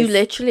that place. You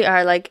literally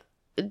are like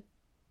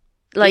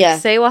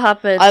say what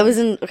happened. I was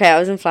in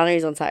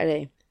Flannery's on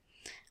Saturday,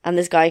 and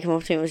this guy came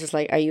up to me and was just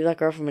like, "Are you that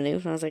girl from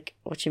Maynooth?" And I was like,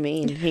 "What do you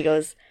mean?" He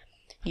goes,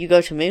 "You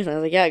go to Maynooth?" And I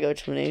was like, "Yeah, I go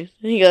to Maynooth."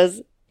 And he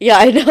goes, "Yeah,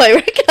 I know, I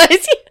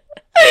recognise you."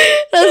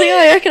 And I was like, "Oh,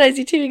 I recognise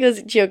you too." He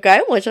goes, "Do you go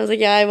out much?" I was like,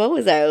 "Yeah, I'm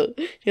always out."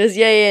 He goes,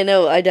 "Yeah,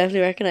 no, I definitely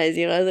recognise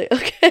you." And I was like,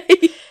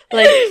 "Okay."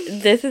 Like,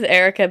 this is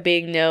Erica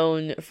being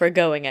known for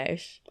going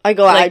out. I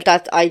go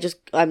out.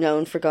 I'm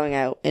known for going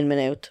out in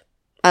Maynooth,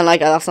 and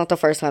like that's not the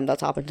first time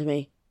that's happened to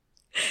me.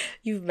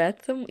 You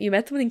met someone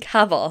in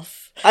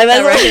Cavos. I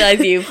recognise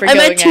you for going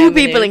out. I met two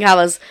people in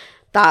Cavos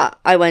that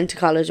I went to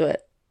college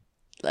with.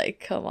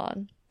 Like, come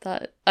on,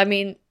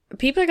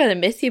 people are gonna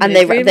miss you, and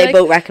they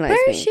both recognise me.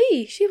 Where is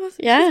she? She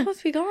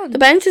must be gone. The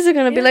bounces are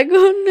gonna be like,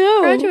 "Oh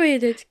no,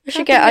 graduated." I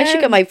should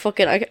get my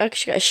fucking. I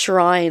should get a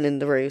shrine in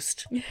the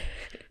Roost,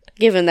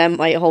 giving them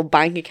my whole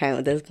bank account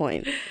at this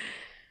point.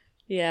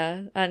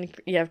 Yeah, and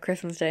you have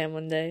Christmas Day on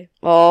Monday.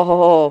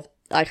 Oh,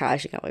 I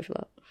can't wait for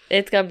that.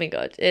 It's gonna be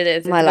good. It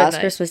is. My last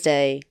Christmas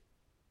Day.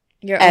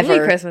 Your only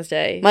Christmas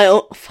Day. My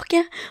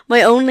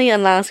only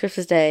and last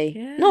Christmas Day.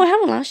 Yeah. No, I had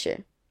one last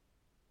year.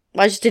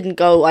 I just didn't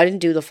go. I didn't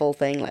do the full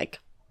thing. Like,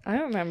 I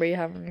don't remember you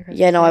having your Christmas.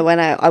 Yeah, no, Day. I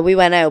went out. We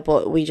went out,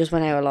 but we just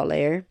went out a lot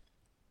later.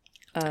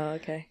 Oh,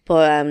 okay.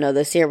 But no,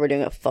 this year we're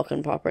doing it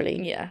fucking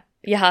properly. Yeah.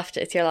 You have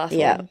to. It's your last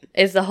one.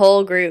 It's the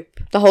whole group.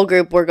 The whole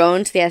group. We're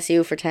going to the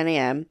SU for 10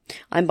 a.m.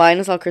 I'm buying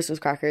us all Christmas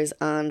crackers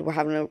and we're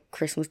having a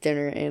Christmas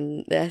dinner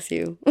in the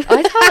SU.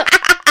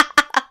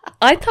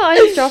 I thought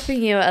I was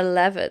dropping you at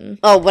 11.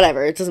 Oh,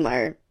 whatever. It doesn't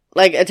matter.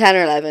 Like a 10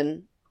 or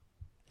 11.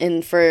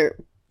 10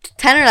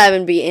 or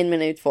 11 be in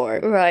Maynooth for.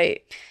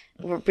 Right.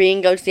 Go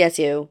to the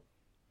SU.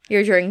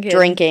 You're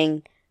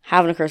Drinking,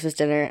 having a Christmas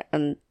dinner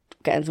and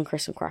getting some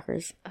Christmas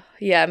crackers.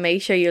 Yeah,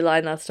 make sure you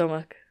line that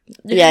stomach.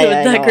 Yeah,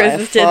 with that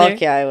Christmas dinner.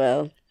 Fuck yeah, I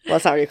will. Well,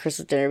 it's not really a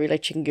Christmas dinner. We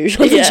like chicken goulash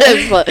and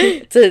chips, but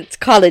it's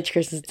college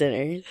Christmas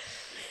dinner.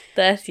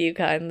 The SU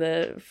kind,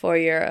 the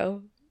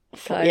 €4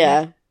 kind.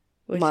 Yeah.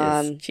 Which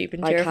is cheap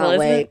and cheerful, I can't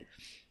wait. It?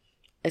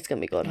 It's going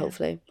to be good,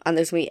 hopefully. And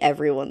there's going to be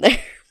everyone there.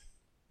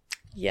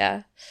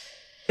 Yeah.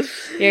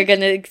 You're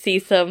going to see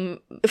some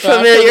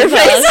familiar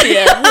faces.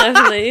 Yeah,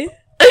 definitely.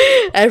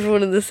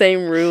 Everyone in the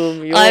same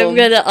room. I will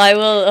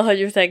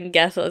 100%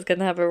 guess what's going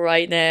to happen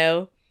right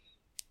now.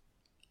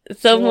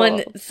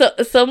 Someone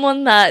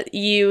that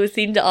you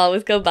seem to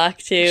always go back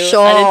to, and it's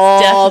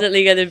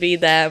definitely going to be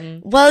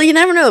them. Well, you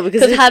never know,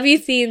 because have you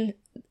seen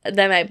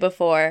them out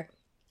before,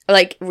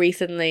 like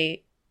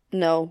recently?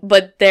 No,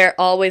 but they're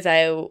always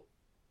out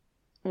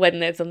when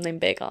there's something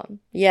big on.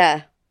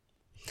 Yeah.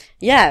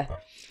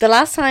 The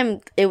last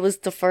time it was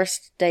the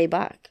first day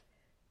back,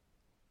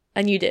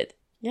 and you did.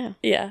 Yeah.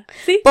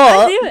 See,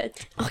 but, I knew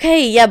it.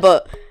 Okay, yeah,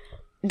 but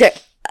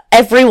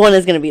everyone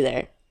is going to be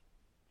there.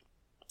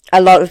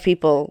 A lot of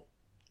people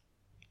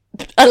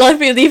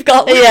you've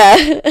got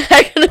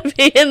are going to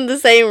be in the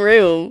same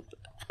room.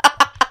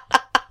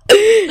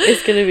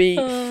 It's going to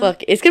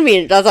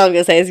be that's all I'm going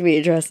to say. It's going to be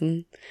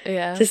interesting.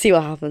 Yeah. To see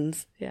what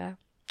happens. Yeah.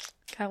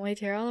 Can't wait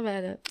to hear all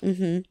about it.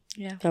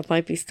 Mm-hmm. Yeah.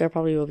 There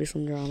probably will be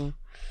some drama.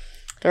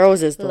 There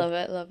always is though. Love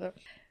it. Alright,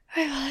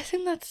 well, I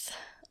think that's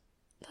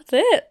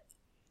it.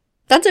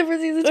 That's it for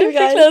season 2, we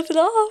guys. Close it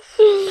off.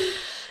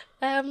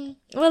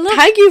 Well, look.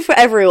 Thank you for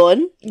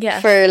everyone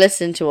for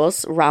listening to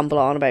us ramble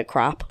on about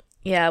crap.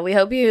 Yeah, we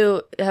hope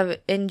you have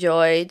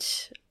enjoyed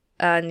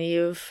and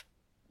you've,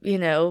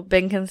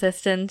 been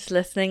consistent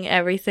listening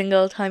every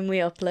single time we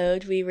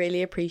upload. We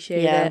really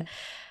appreciate it.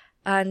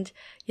 And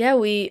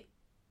we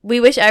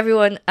wish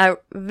everyone a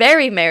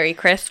very Merry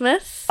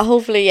Christmas.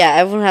 Hopefully,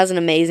 everyone has an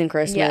amazing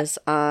Christmas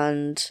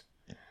and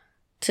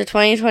to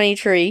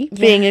 2023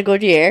 being a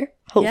good year,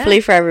 hopefully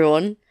for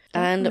everyone.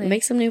 Definitely. And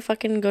make some new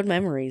fucking good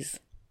memories.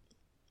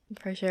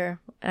 For sure.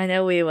 I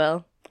know we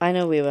will.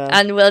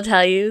 And we'll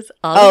tell you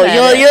all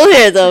about it. You'll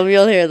hear them.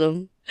 You'll hear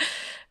them.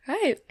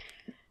 Right.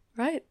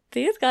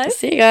 See you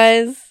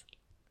guys.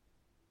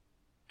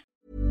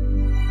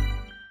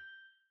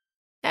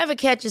 Ever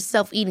catch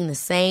yourself eating the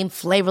same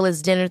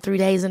flavorless dinner 3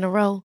 days in a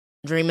row?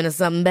 Dreaming of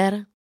something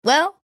better?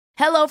 Well,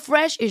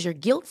 HelloFresh is your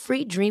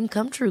guilt-free dream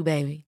come true,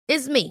 baby.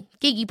 It's me,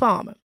 Keke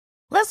Palmer.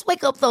 Let's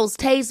wake up those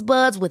taste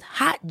buds with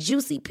hot,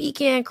 juicy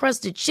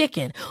pecan-crusted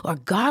chicken or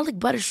garlic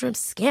butter shrimp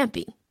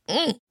scampi.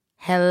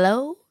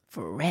 Hello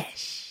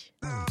Fresh.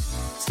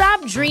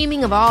 Stop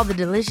dreaming of all the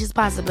delicious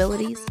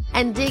possibilities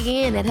and dig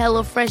in at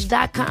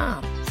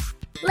HelloFresh.com.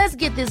 Let's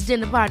get this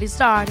dinner party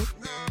started.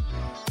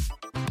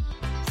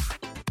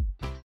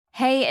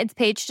 Hey, it's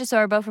Paige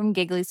DeSorbo from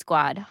Giggly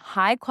Squad.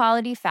 High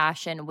quality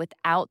fashion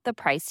without the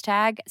price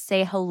tag.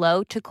 Say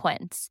hello to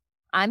Quince.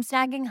 I'm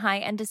snagging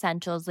high-end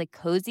essentials like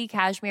cozy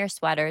cashmere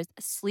sweaters,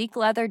 sleek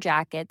leather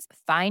jackets,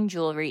 fine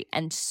jewelry,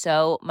 and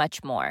so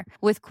much more.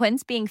 With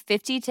Quince being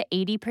 50 to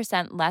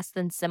 80% less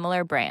than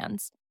similar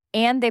brands.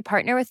 And they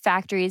partner with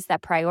factories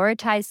that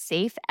prioritize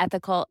safe,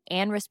 ethical,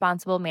 and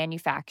responsible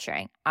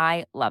manufacturing.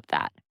 I love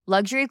that.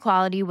 Luxury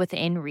quality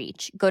within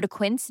reach. Go to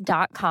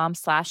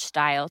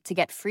quince.com/style to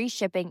get free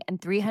shipping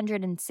and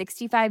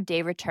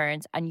 365-day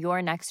returns on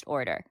your next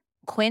order.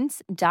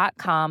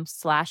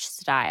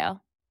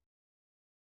 Quince.com/style.